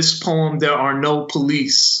 and in this poem there are no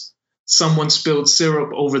police. Someone spilled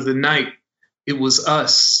syrup over the night. It was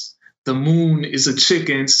us. The moon is a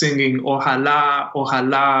chicken singing Ojalá,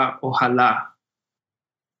 Ojalá, Ojalá.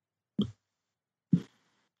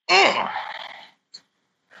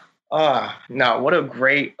 No, what a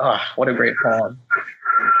great poem.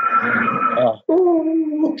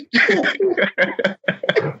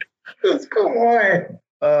 Come on.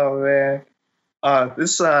 Oh man.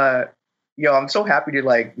 I'm so happy to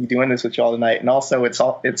like be doing this with y'all tonight. And also it's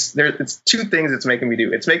 2 things it's making me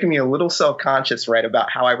do. It's making me a little self-conscious, right, about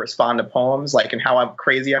how I respond to poems, like, and how I'm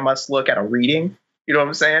crazy I must look at a reading. You know what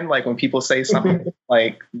I'm saying? Like when people say something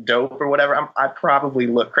like dope or whatever, I probably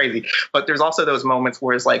look crazy. But there's also those moments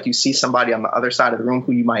where it's like you see somebody on the other side of the room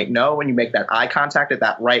who you might know, and you make that eye contact at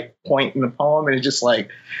that right point in the poem, and it's just like,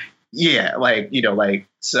 yeah, like, you know, like,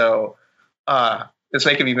 so it's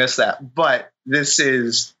making me miss that. But this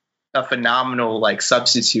is a phenomenal like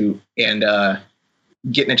substitute, and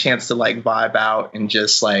getting a chance to like vibe out and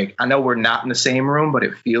just like, I know we're not in the same room, but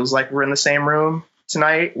it feels like we're in the same room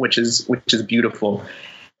tonight, which is beautiful.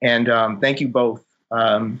 And thank you both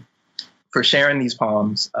for sharing these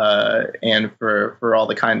poems and for all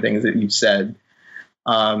the kind things that you've said.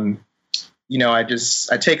 You know, I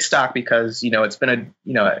take stock because, you know, it's been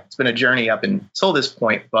a journey up until this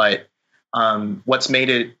point, but what's made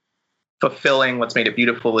it fulfilling, what's made it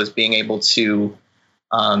beautiful is being able to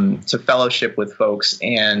fellowship with folks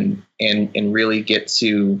and really get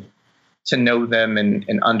to know them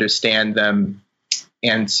and understand them,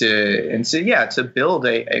 and to build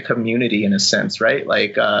a community in a sense, right?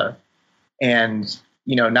 Like, and,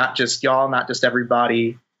 you know, not just y'all, not just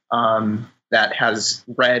everybody that has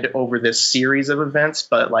read over this series of events,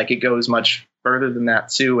 but like it goes much further than that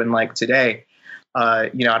too. And like today,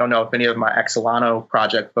 you know, I don't know if any of my Exilano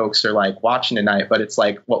project folks are like watching tonight, but it's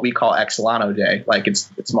like what we call Exilano Day. Like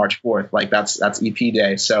it's March 4th. Like that's EP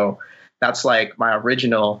Day. So that's like my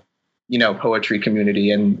original, you know, poetry community.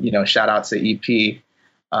 And, you know, shout out to EP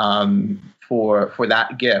for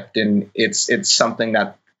that gift. And it's something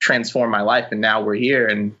that transformed my life. And now we're here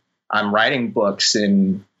and I'm writing books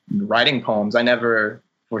and writing poems. I never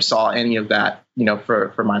foresaw any of that, you know,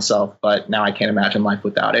 for myself, but now I can't imagine life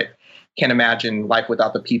without it. Can't imagine life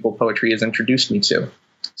without the people poetry has introduced me to.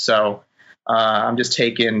 So I'm just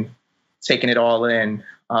taking it all in.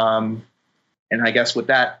 And I guess with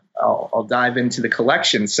that, I'll dive into the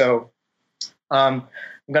collection. So I'm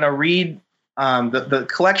going to read the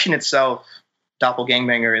collection itself.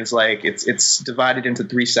 Doppelgangbanger is like, it's divided into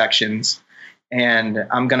 3 sections, and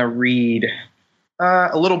I'm going to read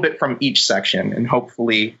a little bit from each section, and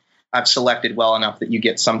hopefully I've selected well enough that you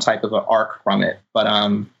get some type of an arc from it.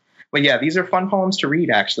 But yeah, these are fun poems to read,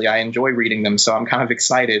 actually. I enjoy reading them, so I'm kind of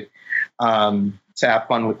excited to have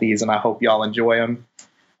fun with these, and I hope y'all enjoy them.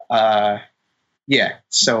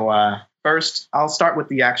 So first, I'll start with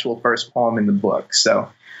the actual first poem in the book. So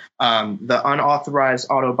the unauthorized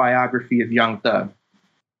autobiography of Young Thug.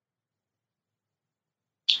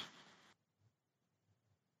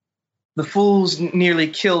 The fools nearly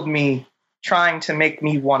killed me, trying to make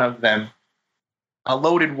me one of them. A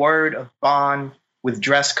loaded word of bond with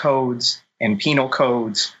dress codes and penal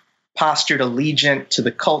codes, postured allegiant to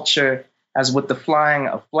the culture as with the flying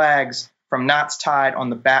of flags from knots tied on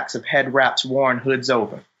the backs of head wraps worn hoods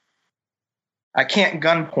over. I can't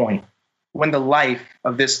gunpoint when the life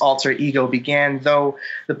of this alter ego began, though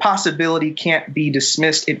the possibility can't be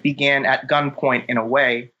dismissed. It began at gunpoint in a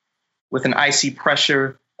way, with an icy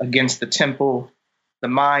pressure against the temple, the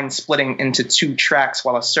mind splitting into two tracks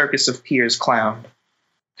while a circus of peers clowned.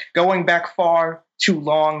 Going back far, too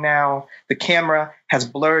long now, the camera has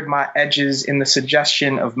blurred my edges in the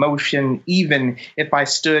suggestion of motion, even if I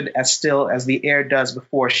stood as still as the air does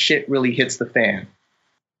before shit really hits the fan.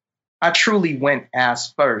 I truly went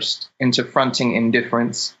ass first into fronting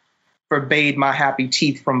indifference, forbade my happy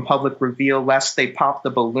teeth from public reveal lest they pop the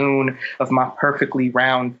balloon of my perfectly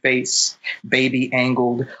round face, baby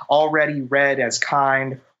angled, already read as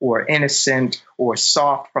kind or innocent or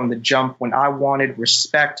soft from the jump when I wanted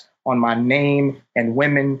respect on my name and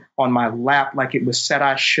women on my lap like it was said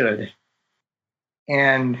I should.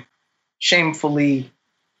 And shamefully,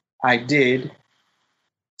 I did.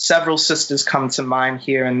 Several sisters come to mind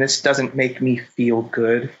here, and this doesn't make me feel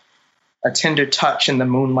good. A tender touch in the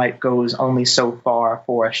moonlight goes only so far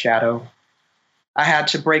for a shadow. I had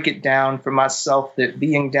to break it down for myself that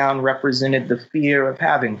being down represented the fear of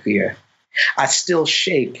having fear. I still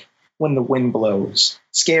shake when the wind blows,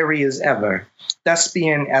 scary as ever,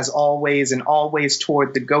 thespian as always, and always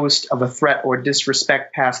toward the ghost of a threat or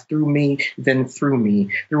disrespect passed through me, then through me,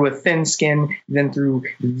 through a thin skin, then through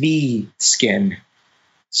the skin.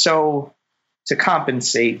 So, to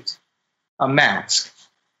compensate, a mask.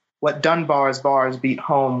 What Dunbar's bars beat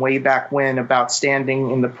home way back when about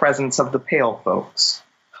standing in the presence of the pale folks.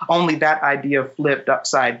 Only that idea flipped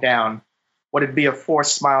upside down. Would it be a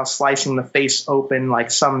forced smile slicing the face open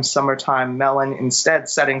like some summertime melon, instead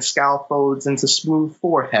setting scowl folds into smooth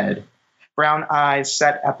forehead, brown eyes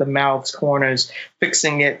set at the mouth's corners,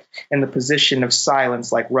 fixing it in the position of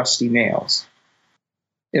silence like rusty nails?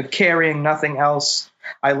 If carrying nothing else,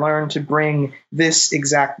 I learned to bring this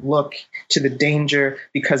exact look to the danger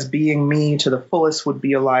because being me to the fullest would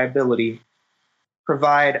be a liability.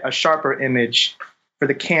 Provide a sharper image for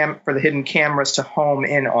the hidden cameras to home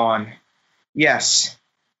in on. Yes,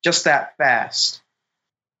 just that fast.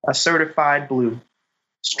 A certified blue,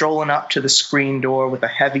 strolling up to the screen door with a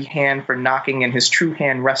heavy hand for knocking and his true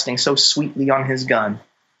hand resting so sweetly on his gun.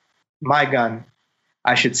 My gun,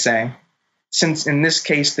 I should say, since in this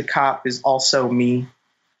case the cop is also me,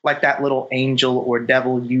 like that little angel or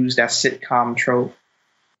devil used as sitcom trope.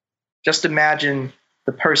 Just imagine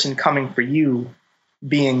the person coming for you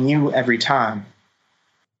being you every time.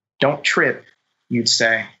 Don't trip, you'd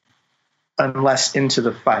say, unless into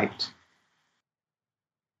the fight.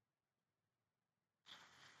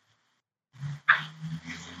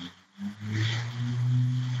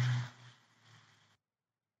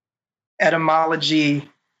 Etymology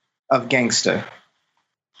of gangster.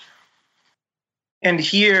 And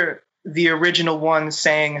here, the original one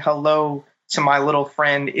saying hello to my little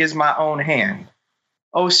friend is my own hand.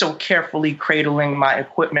 Oh, so carefully cradling my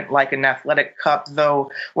equipment like an athletic cup,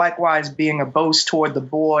 though likewise being a boast toward the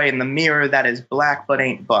boy in the mirror that is black but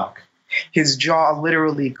ain't buck. His jaw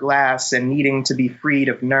literally glass and needing to be freed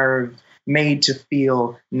of nerve, made to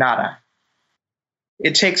feel nada.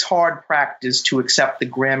 It takes hard practice to accept the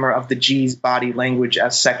grammar of the G's body language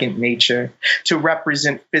as second nature, to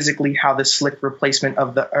represent physically how the slick replacement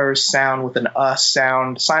of the sound with an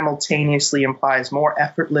sound simultaneously implies more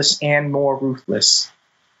effortless and more ruthless.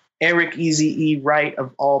 Eric Eazy-E Wright,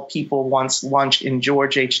 of all people, once lunched in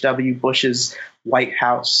George H.W. Bush's White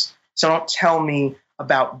House. So don't tell me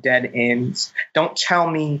about dead ends. Don't tell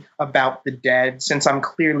me about the dead, since I'm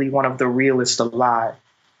clearly one of the realest alive.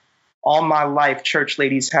 All my life, church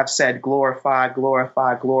ladies have said, glorify,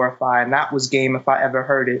 glorify, glorify, and that was game if I ever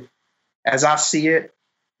heard it. As I see it,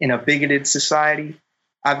 in a bigoted society,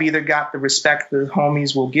 I've either got the respect the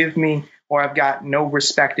homies will give me, or I've got no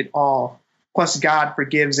respect at all. Plus, God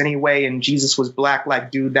forgives anyway, and Jesus was black like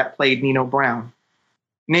dude that played Nino Brown.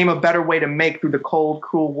 Name a better way to make through the cold,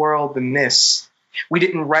 cruel world than this. We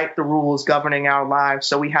didn't write the rules governing our lives,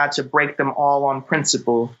 so we had to break them all on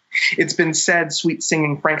principle. It's been said sweet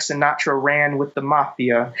singing Frank Sinatra ran with the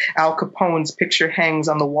mafia. Al Capone's picture hangs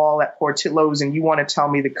on the wall at Portillo's, and you want to tell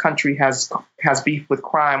me the country has beef with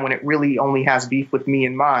crime when it really only has beef with me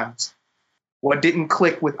and mine. What didn't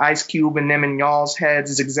click with Ice Cube and them in y'all's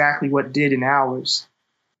heads is exactly what did in ours.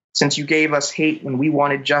 Since you gave us hate when we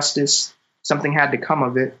wanted justice, something had to come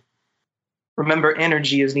of it. Remember,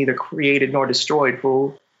 energy is neither created nor destroyed,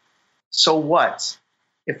 fool. So what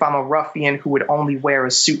if I'm a ruffian who would only wear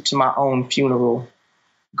a suit to my own funeral?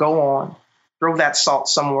 Go on, Throw that salt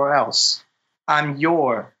somewhere else. I'm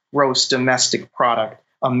your gross domestic product,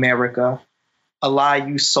 America. A lie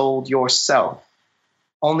you sold yourself.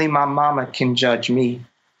 Only my mama can judge me,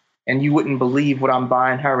 and you wouldn't believe what I'm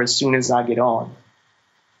buying her as soon as I get on.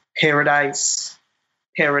 Paradise,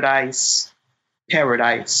 paradise,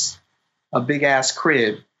 paradise. A big ass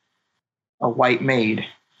crib, a white maid.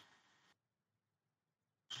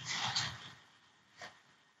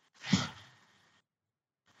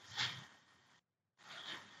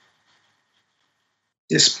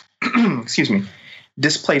 Excuse me.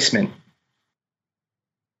 Displacement.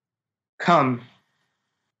 Come,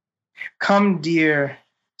 dear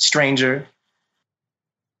stranger.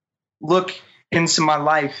 Look into my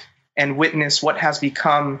life and witness what has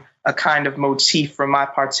become a kind of motif for my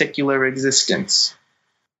particular existence.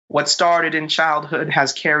 What started in childhood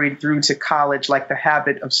has carried through to college like the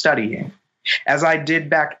habit of studying. As I did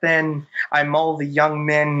back then, I mull the young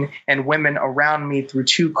men and women around me through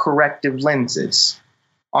two corrective lenses.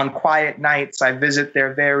 On quiet nights, I visit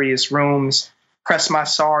their various rooms, press my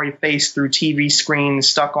sorry face through TV screens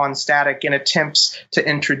stuck on static in attempts to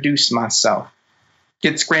introduce myself.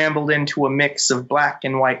 Get scrambled into a mix of black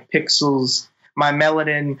and white pixels, my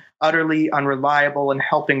melanin utterly unreliable and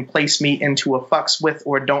helping place me into a fucks with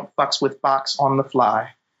or don't fucks with box on the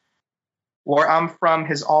fly. Where I'm from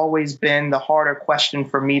has always been the harder question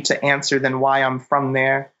for me to answer than why I'm from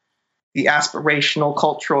there. The aspirational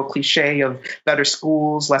cultural cliche of better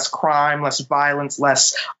schools, less crime, less violence,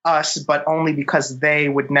 less us, but only because they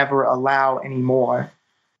would never allow any more,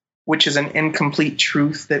 which is an incomplete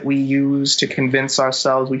truth that we use to convince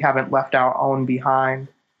ourselves we haven't left our own behind,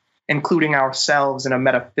 including ourselves in a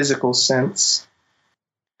metaphysical sense.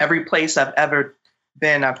 Every place I've ever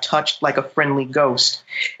been, I've touched like a friendly ghost,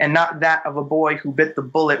 and not that of a boy who bit the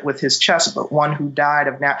bullet with his chest, but one who died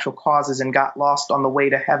of natural causes and got lost on the way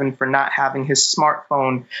to heaven for not having his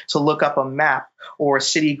smartphone to look up a map or a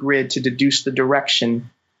city grid to deduce the direction.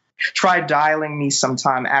 Try dialing me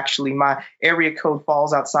sometime. Actually, my area code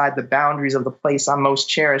falls outside the boundaries of the place I most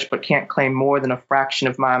cherish, but can't claim more than a fraction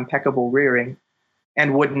of my impeccable rearing,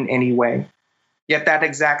 and wouldn't anyway. Yet that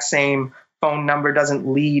exact same phone number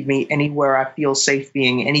doesn't lead me anywhere I feel safe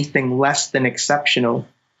being anything less than exceptional,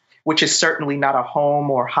 which is certainly not a home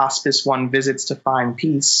or hospice one visits to find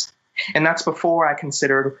peace. And that's before I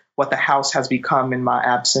considered what the house has become in my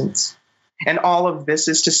absence. And all of this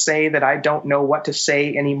is to say that I don't know what to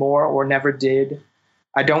say anymore or never did.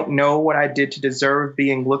 I don't know what I did to deserve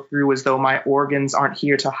being looked through as though my organs aren't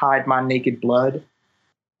here to hide my naked blood.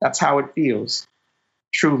 That's how it feels,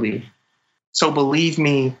 truly. So believe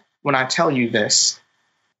me when I tell you this,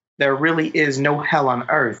 there really is no hell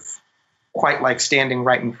on earth quite like standing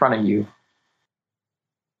right in front of you.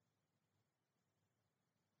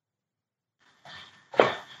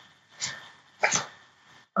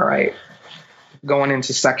 All right, going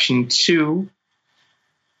into section 2.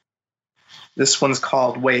 This one's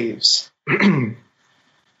called Waves.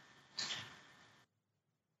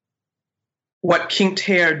 What kinked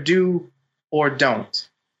hair do or don't.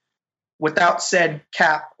 Without said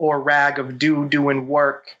cap or rag of doing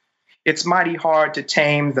work, it's mighty hard to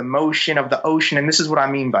tame the motion of the ocean, and this is what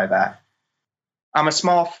I mean by that. I'm a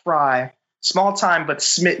small fry, small time but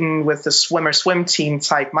smitten with the swim team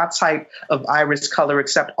type, my type of iris color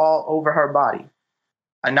except all over her body.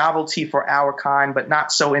 A novelty for our kind, but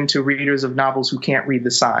not so into readers of novels who can't read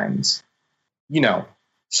the signs. You know,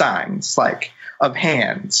 signs, like of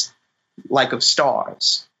hands, like of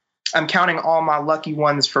stars. I'm counting all my lucky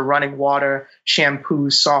ones for running water, shampoo,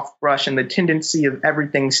 soft brush, and the tendency of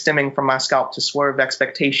everything stemming from my scalp to swerve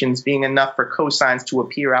expectations being enough for cosigns to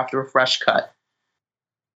appear after a fresh cut.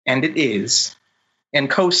 And it is. And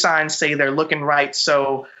cosigns say they're looking right,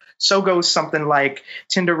 so goes something like,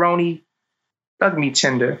 Tenderoni, hug me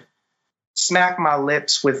tender. Smack my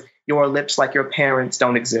lips with your lips like your parents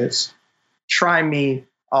don't exist. Try me,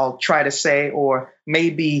 I'll try to say, or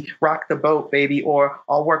maybe rock the boat, baby, or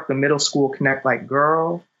I'll work the middle school connect like,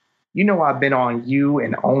 girl, you know I've been on you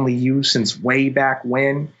and only you since way back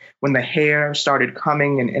when the hair started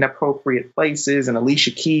coming in inappropriate places and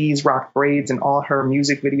Alicia Keys rocked braids in all her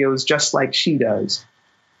music videos just like she does.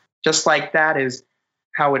 Just like that is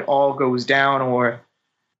how it all goes down, or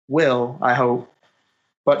will, I hope.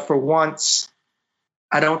 But for once,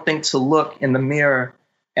 I don't think to look in the mirror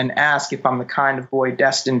and ask if I'm the kind of boy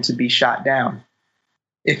destined to be shot down,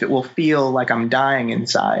 if it will feel like I'm dying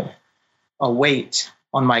inside, a weight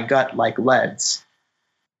on my gut like leads.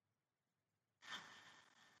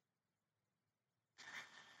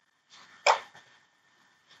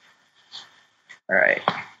 All right,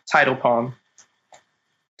 title poem,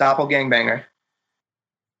 Doppelgangbanger.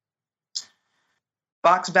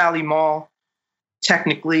 Fox Valley Mall,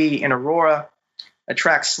 technically in Aurora,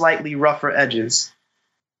 attracts slightly rougher edges.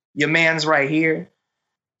 Your man's right here.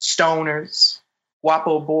 Stoners,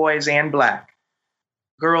 guapo boys and black.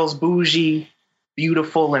 Girls bougie,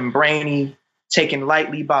 beautiful and brainy, taken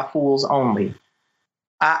lightly by fools only.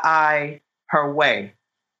 I eye her way,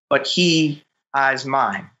 but he eyes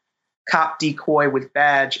mine. Cop decoy with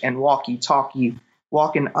badge and walkie-talkie,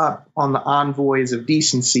 walking up on the envoys of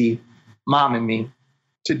decency, mom and me,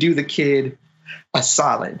 to do the kid a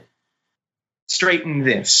solid. Straighten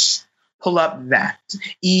this, pull up that,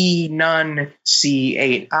 none,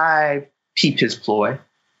 C8. I peep his ploy,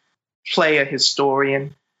 play a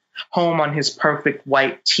historian, home on his perfect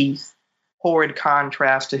white teeth, horrid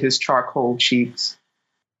contrast to his charcoal cheeks.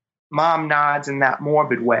 Mom nods in that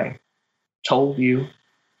morbid way. Told you.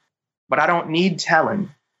 But I don't need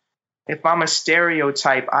telling. If I'm a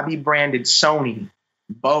stereotype, I be branded Sony,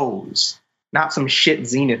 Bose, not some shit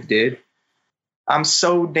Zenith did. I'm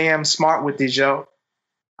so damn smart with this, yo.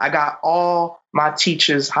 I got all my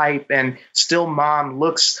teachers' hype, and still mom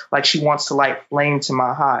looks like she wants to light flame to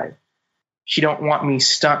my hive. She don't want me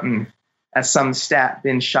stunting as some stat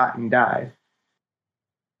been shot and died.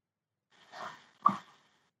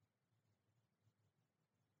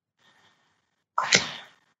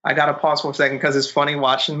 I gotta pause for a second because it's funny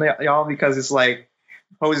watching y'all, because it's like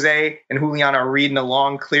Jose and Julian are reading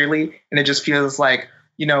along clearly, and it just feels like,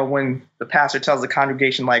 you know, when the pastor tells the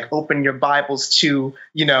congregation, like, open your Bibles to,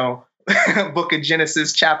 you know, Book of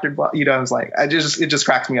Genesis chapter, you know, it's like, it just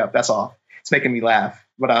cracks me up. That's all. It's making me laugh,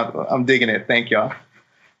 but I'm digging it. Thank y'all.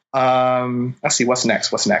 Let's see, what's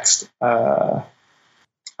next? All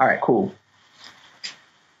right, cool.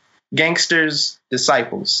 Gangsters,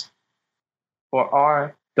 Disciples, or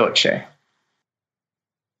R. Dolce.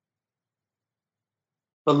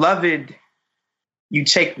 Beloved, you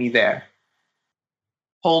take me there.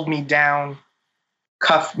 Hold me down,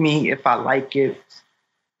 cuff me if I like it.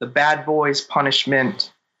 The bad boys'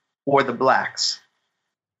 punishment, or the blacks.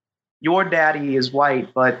 Your daddy is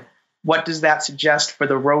white, but what does that suggest for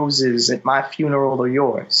the roses at my funeral or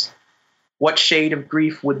yours? What shade of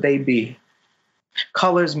grief would they be?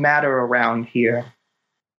 Colors matter around here.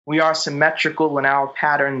 We are symmetrical in our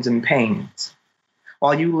patterns and pains.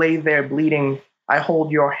 While you lay there bleeding, I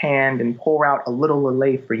hold your hand and pour out a little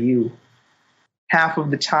Lillet for you. Half of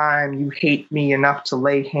the time, you hate me enough to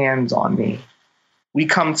lay hands on me. We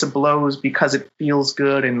come to blows because it feels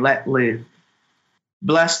good and let live.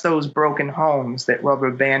 Bless those broken homes that rubber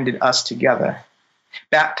banded us together.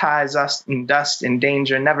 Baptize us in dust and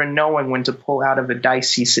danger, never knowing when to pull out of a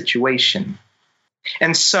dicey situation.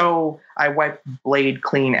 And so I wipe the blade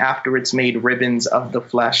clean after it's made ribbons of the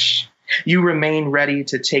flesh. You remain ready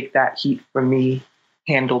to take that heat from me,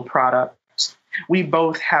 handle products. We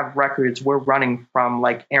both have records we're running from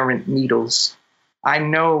like errant needles. I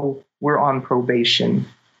know we're on probation.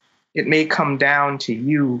 It may come down to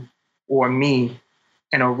you or me,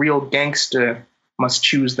 and a real gangster must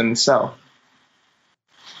choose themselves.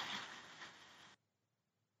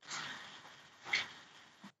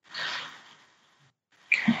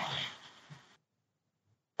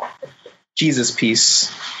 Jesus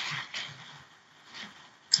piece.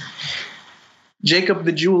 Jacob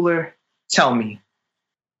the jeweler, tell me,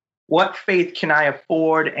 what faith can I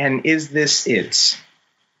afford, and is this it?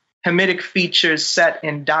 Hamitic features set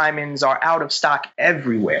in diamonds are out of stock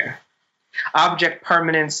everywhere. Object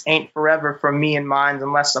permanence ain't forever for me and mine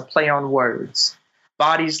unless I play on words.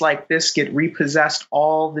 Bodies like this get repossessed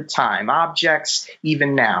all the time. Objects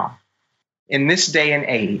even now. In this day and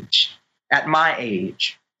age, at my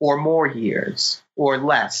age, or more years, or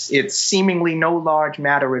less, it's seemingly no large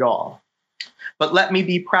matter at all. But let me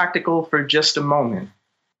be practical for just a moment.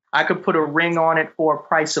 I could put a ring on it for a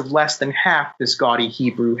price of less than half this gaudy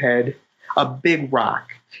Hebrew head, a big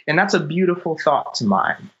rock, and that's a beautiful thought to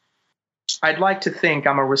mine. I'd like to think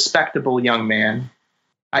I'm a respectable young man.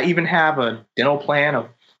 I even have a dental plan, a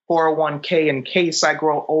 401k in case I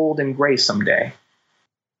grow old and gray someday.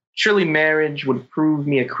 Surely marriage would prove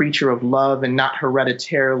me a creature of love and not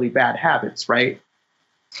hereditarily bad habits, right?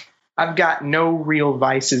 I've got no real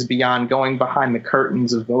vices beyond going behind the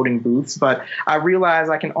curtains of voting booths, but I realize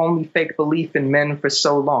I can only fake belief in men for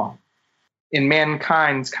so long. In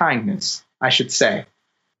mankind's kindness, I should say.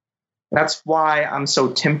 That's why I'm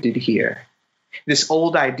so tempted here. This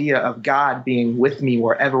old idea of God being with me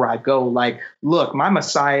wherever I go, like, look, my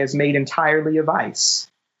Messiah is made entirely of ice.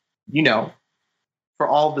 You know, for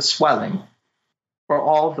all the swelling, for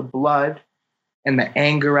all the blood and the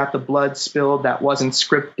anger at the blood spilled that wasn't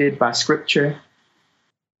scripted by scripture.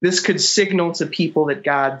 This could signal to people that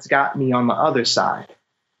God's got me on the other side.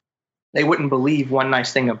 They wouldn't believe one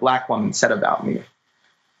nice thing a black woman said about me.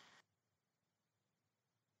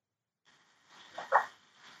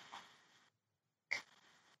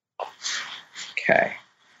 Okay.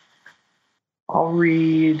 I'll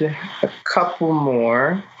read a couple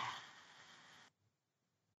more.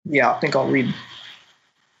 Yeah, I think I'll read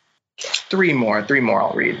three more. Three more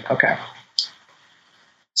I'll read. Okay.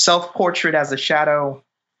 Self-Portrait as a Shadow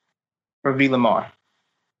for V. Lamar.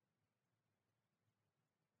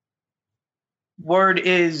 Word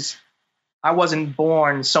is, I wasn't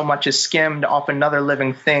born so much as skimmed off another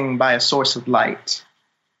living thing by a source of light.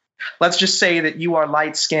 Let's just say that you are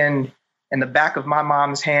light-skinned, and the back of my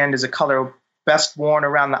mom's hand is a color best worn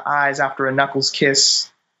around the eyes after a knuckles kiss.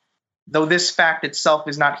 Though this fact itself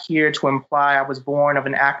is not here to imply I was born of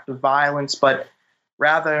an act of violence, but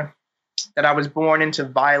rather that I was born into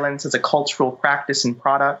violence as a cultural practice and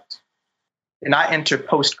product. And I enter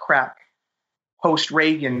post-crack,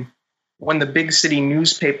 post-Reagan, when the big city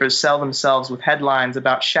newspapers sell themselves with headlines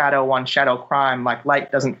about shadow on shadow crime, like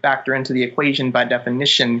light doesn't factor into the equation by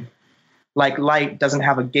definition, like light doesn't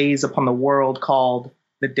have a gaze upon the world called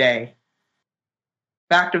the day.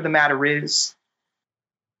 Fact of the matter is,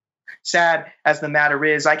 sad as the matter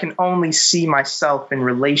is, I can only see myself in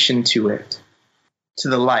relation to it, to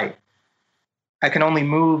the light. I can only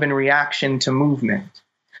move in reaction to movement.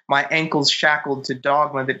 My ankles shackled to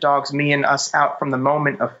dogma that dogs me and us out from the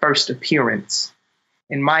moment of first appearance.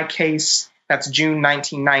 In my case, that's June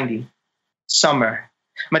 1990, summer,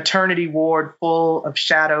 maternity ward full of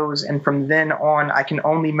shadows, and from then on, I can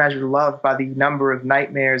only measure love by the number of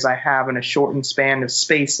nightmares I have in a shortened span of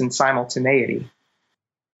space and simultaneity.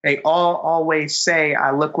 They all always say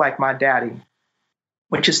I look like my daddy,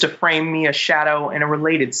 which is to frame me a shadow in a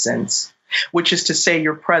related sense, which is to say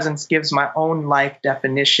your presence gives my own life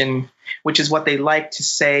definition, which is what they like to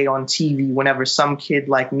say on TV whenever some kid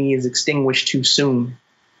like me is extinguished too soon.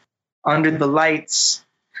 Under the lights,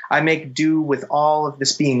 I make do with all of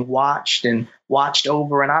this being watched and watched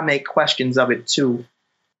over, and I make questions of it too.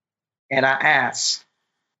 And I ask,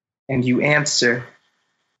 and you answer,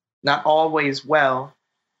 not always well,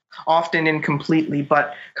 often incompletely,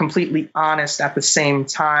 but completely honest at the same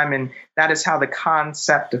time. And that is how the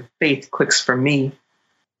concept of faith clicks for me.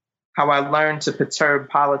 How I learned to perturb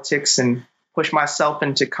politics and push myself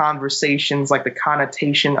into conversations like the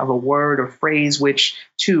connotation of a word or phrase, which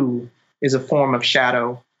too is a form of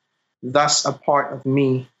shadow, thus a part of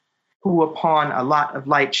me, who upon a lot of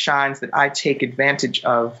light shines that I take advantage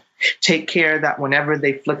of, take care that whenever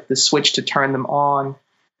they flick the switch to turn them on,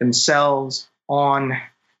 themselves on,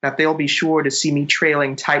 that they'll be sure to see me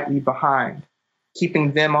trailing tightly behind,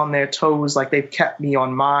 keeping them on their toes like they've kept me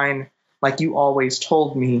on mine, like you always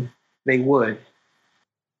told me they would.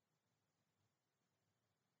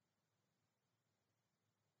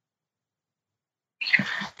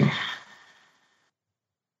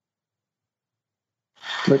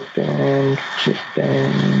 Flipping.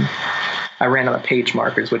 I ran out of page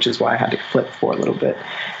markers, which is why I had to flip for a little bit.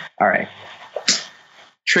 All right.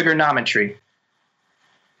 Trigonometry.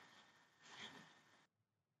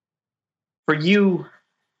 For you,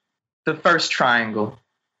 the first triangle,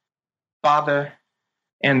 Father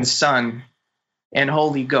and Son and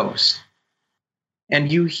Holy Ghost.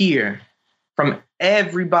 And you hear from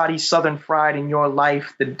everybody Southern fried in your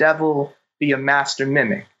life, the devil be a master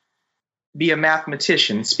mimic, be a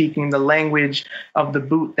mathematician speaking the language of the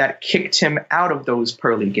boot that kicked him out of those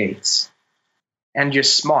pearly gates. And you're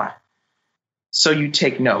smart, so you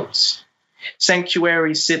take notes.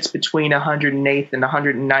 Sanctuary sits between 108th and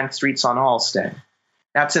 109th Streets on Halsted.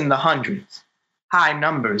 That's in the hundreds. High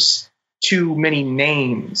numbers, too many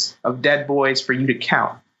names of dead boys for you to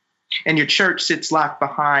count. And your church sits locked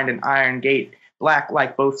behind an iron gate, black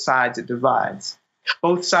like both sides it divides.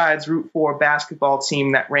 Both sides root for a basketball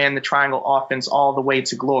team that ran the triangle offense all the way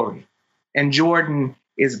to glory. And Jordan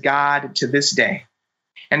is God to this day.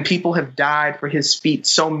 And people have died for his feet,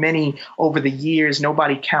 so many over the years,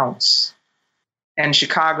 nobody counts. And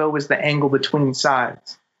Chicago is the angle between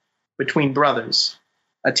sides, between brothers,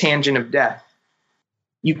 a tangent of death.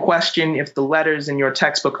 You question if the letters in your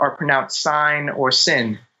textbook are pronounced sign or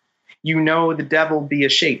sin. You know the devil be a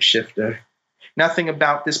shapeshifter. Nothing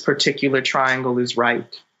about this particular triangle is right.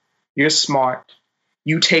 You're smart.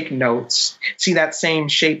 You take notes. See that same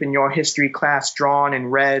shape in your history class drawn in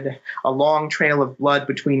red, a long trail of blood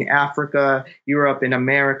between Africa, Europe, and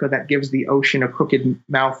America that gives the ocean a crooked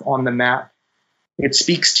mouth on the map. It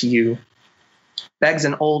speaks to you, begs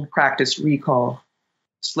an old practice recall.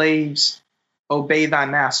 Slaves, obey thy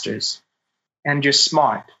masters. And you're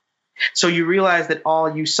smart. So you realize that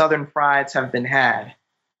all you Southern frieds have been had,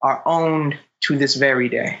 are owned to this very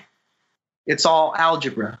day. It's all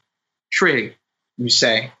algebra. Trig, you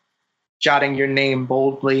say, jotting your name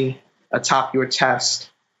boldly atop your test.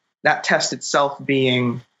 That test itself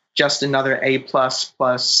being just another A plus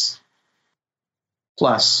plus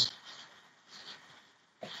plus.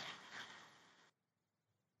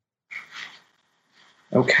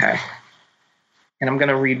 Okay. And I'm going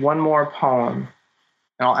to read one more poem.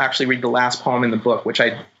 And I'll actually read the last poem in the book, which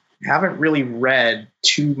I haven't really read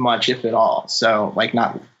too much, if at all. So, like,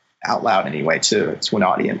 not out loud anyway to an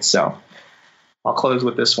audience. So I'll close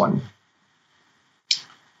with this one.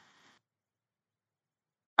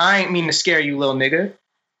 I ain't mean to scare you, little nigga,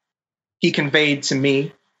 he conveyed to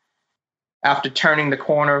me after turning the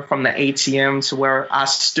corner from the ATM to where I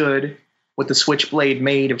stood with the switchblade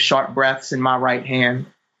made of sharp breaths in my right hand.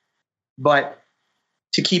 But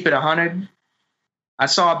to keep it 100, I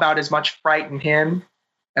saw about as much fright in him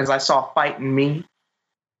as I saw fight in me.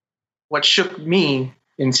 What shook me,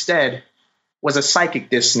 instead, was a psychic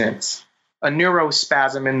dissonance, a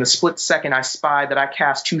neurospasm in the split second I spied that I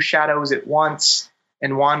cast two shadows at once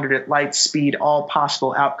and wandered at light speed all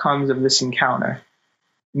possible outcomes of this encounter.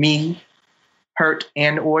 Me, hurt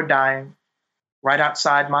and or dying, right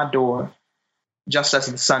outside my door, just as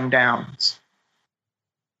the sun downs.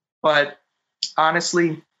 But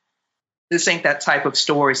honestly, this ain't that type of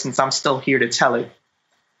story since I'm still here to tell it.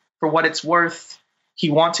 For what it's worth, he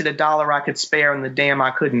wanted $1 I could spare and the damn I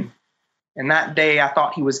couldn't. And that day I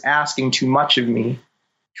thought he was asking too much of me,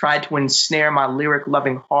 tried to ensnare my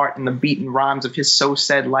lyric-loving heart in the beaten rhymes of his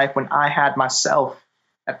so-said life when I had myself,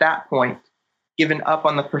 at that point, given up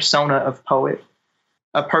on the persona of poet,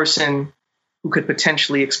 a person who could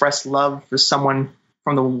potentially express love for someone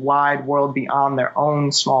from the wide world beyond their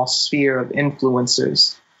own small sphere of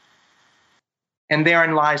influencers. And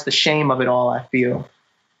therein lies the shame of it all, I feel.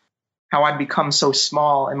 How I'd become so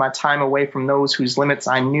small in my time away from those whose limits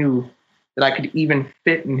I knew, that I could even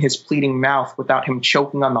fit in his pleading mouth without him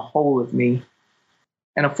choking on the whole of me.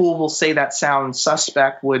 And a fool will say that sounds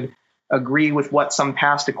suspect, would agree with what some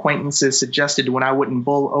past acquaintances suggested when I wouldn't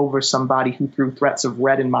bull over somebody who threw threats of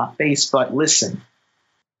red in my face. But listen,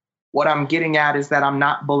 what I'm getting at is that I'm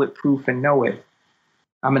not bulletproof and know it.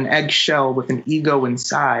 I'm an eggshell with an ego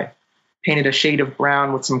inside, painted a shade of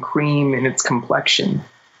brown with some cream in its complexion.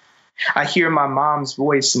 I hear my mom's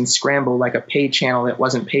voice and scramble like a pay channel that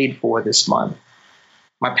wasn't paid for this month.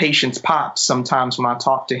 My patience pops sometimes when I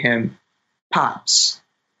talk to him. Pops.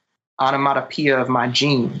 Onomatopoeia of my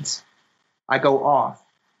genes. I go off.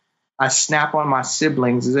 I snap on my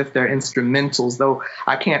siblings as if they're instrumentals, though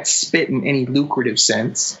I can't spit in any lucrative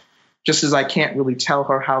sense. Just as I can't really tell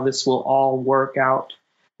her how this will all work out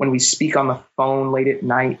when we speak on the phone late at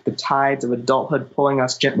night, the tides of adulthood pulling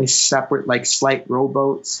us gently separate like slight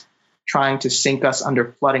rowboats, trying to sink us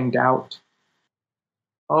under flooding doubt.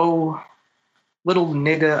 Oh, little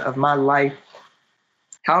nigga of my life,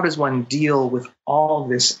 how does one deal with all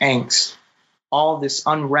this angst, all this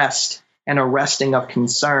unrest and arresting of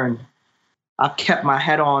concern? I've kept my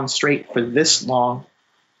head on straight for this long.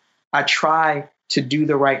 I try to do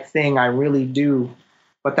the right thing, I really do,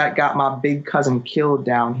 but that got my big cousin killed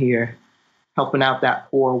down here, helping out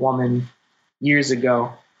that poor woman years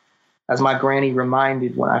ago. As my granny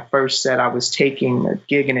reminded when I first said I was taking a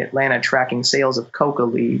gig in Atlanta tracking sales of coca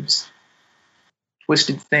leaves.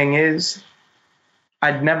 Twisted thing is,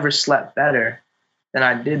 I'd never slept better than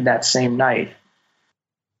I did that same night.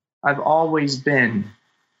 I've always been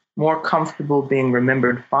more comfortable being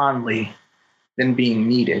remembered fondly than being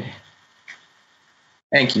needed.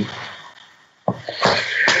 Thank you.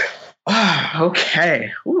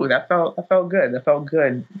 Okay. Ooh, that felt good. That felt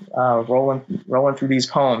good. Rolling through these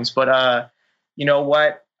poems. But you know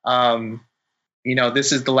what?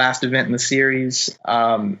 This is the last event in the series.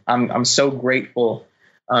 I'm so grateful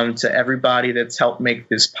to everybody that's helped make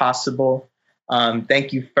this possible.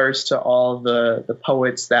 Thank you first to all the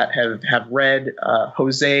poets that have read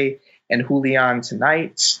Jose and Julian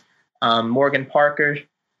tonight. Morgan Parker,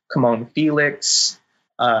 Kimon Felix,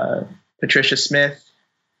 Patricia Smith,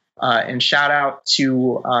 and shout out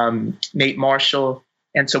to Nate Marshall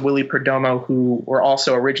and to Willie Perdomo, who were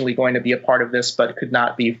also originally going to be a part of this, but could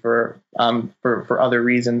not be for other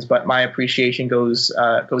reasons. But my appreciation goes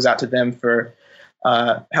out to them for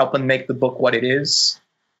helping make the book what it is.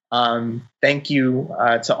 Thank you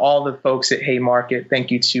to all the folks at Haymarket.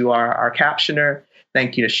 Thank you to our captioner.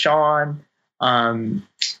 Thank you to Sean. Arica,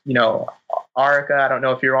 I don't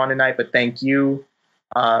know if you're on tonight, but thank you.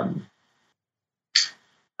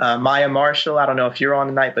 Maya Marshall, I don't know if you're on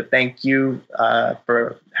tonight, but thank you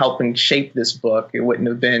for helping shape this book. It wouldn't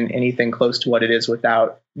have been anything close to what it is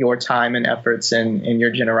without your time and efforts and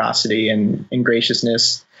your generosity and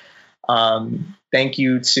graciousness. Thank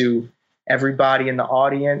you to everybody in the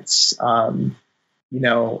audience.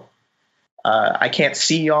 I can't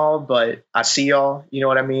see y'all, but I see y'all. You know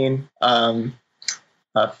what I mean?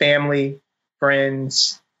 Family,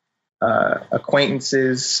 friends,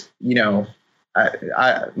 acquaintances.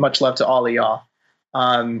 I much love to all of y'all.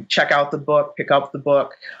 Check out the book. Pick up the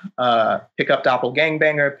book. Pick up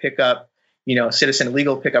Doppelgangbanger. Pick up, Citizen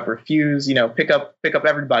Illegal. Pick up Refuse. Pick up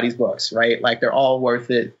everybody's books. Right? Like they're all worth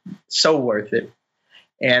it. So worth it.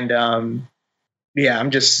 And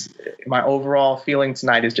my overall feeling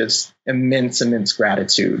tonight is just immense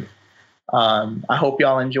gratitude. I hope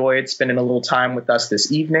y'all enjoyed spending a little time with us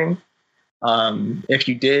this evening. If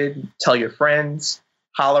you did, tell your friends,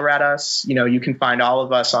 holler at us. You can find all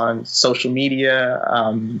of us on social media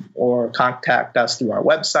or contact us through our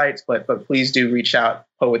websites, but please do reach out.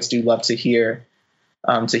 Poets do love to hear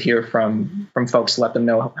from folks, let them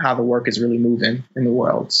know how the work is really moving in the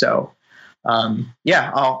world. So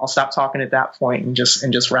I'll stop talking at that point and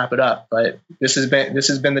just wrap it up. But this has been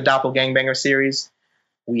the Doppelgangbanger series.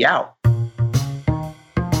 We out.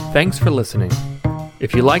 Thanks for listening.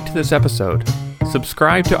 If you liked this episode,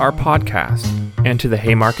 subscribe to our podcast and to the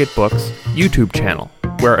Haymarket Books YouTube channel,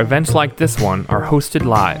 where events like this one are hosted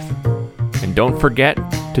live. And don't forget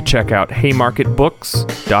to check out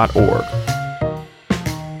haymarketbooks.org.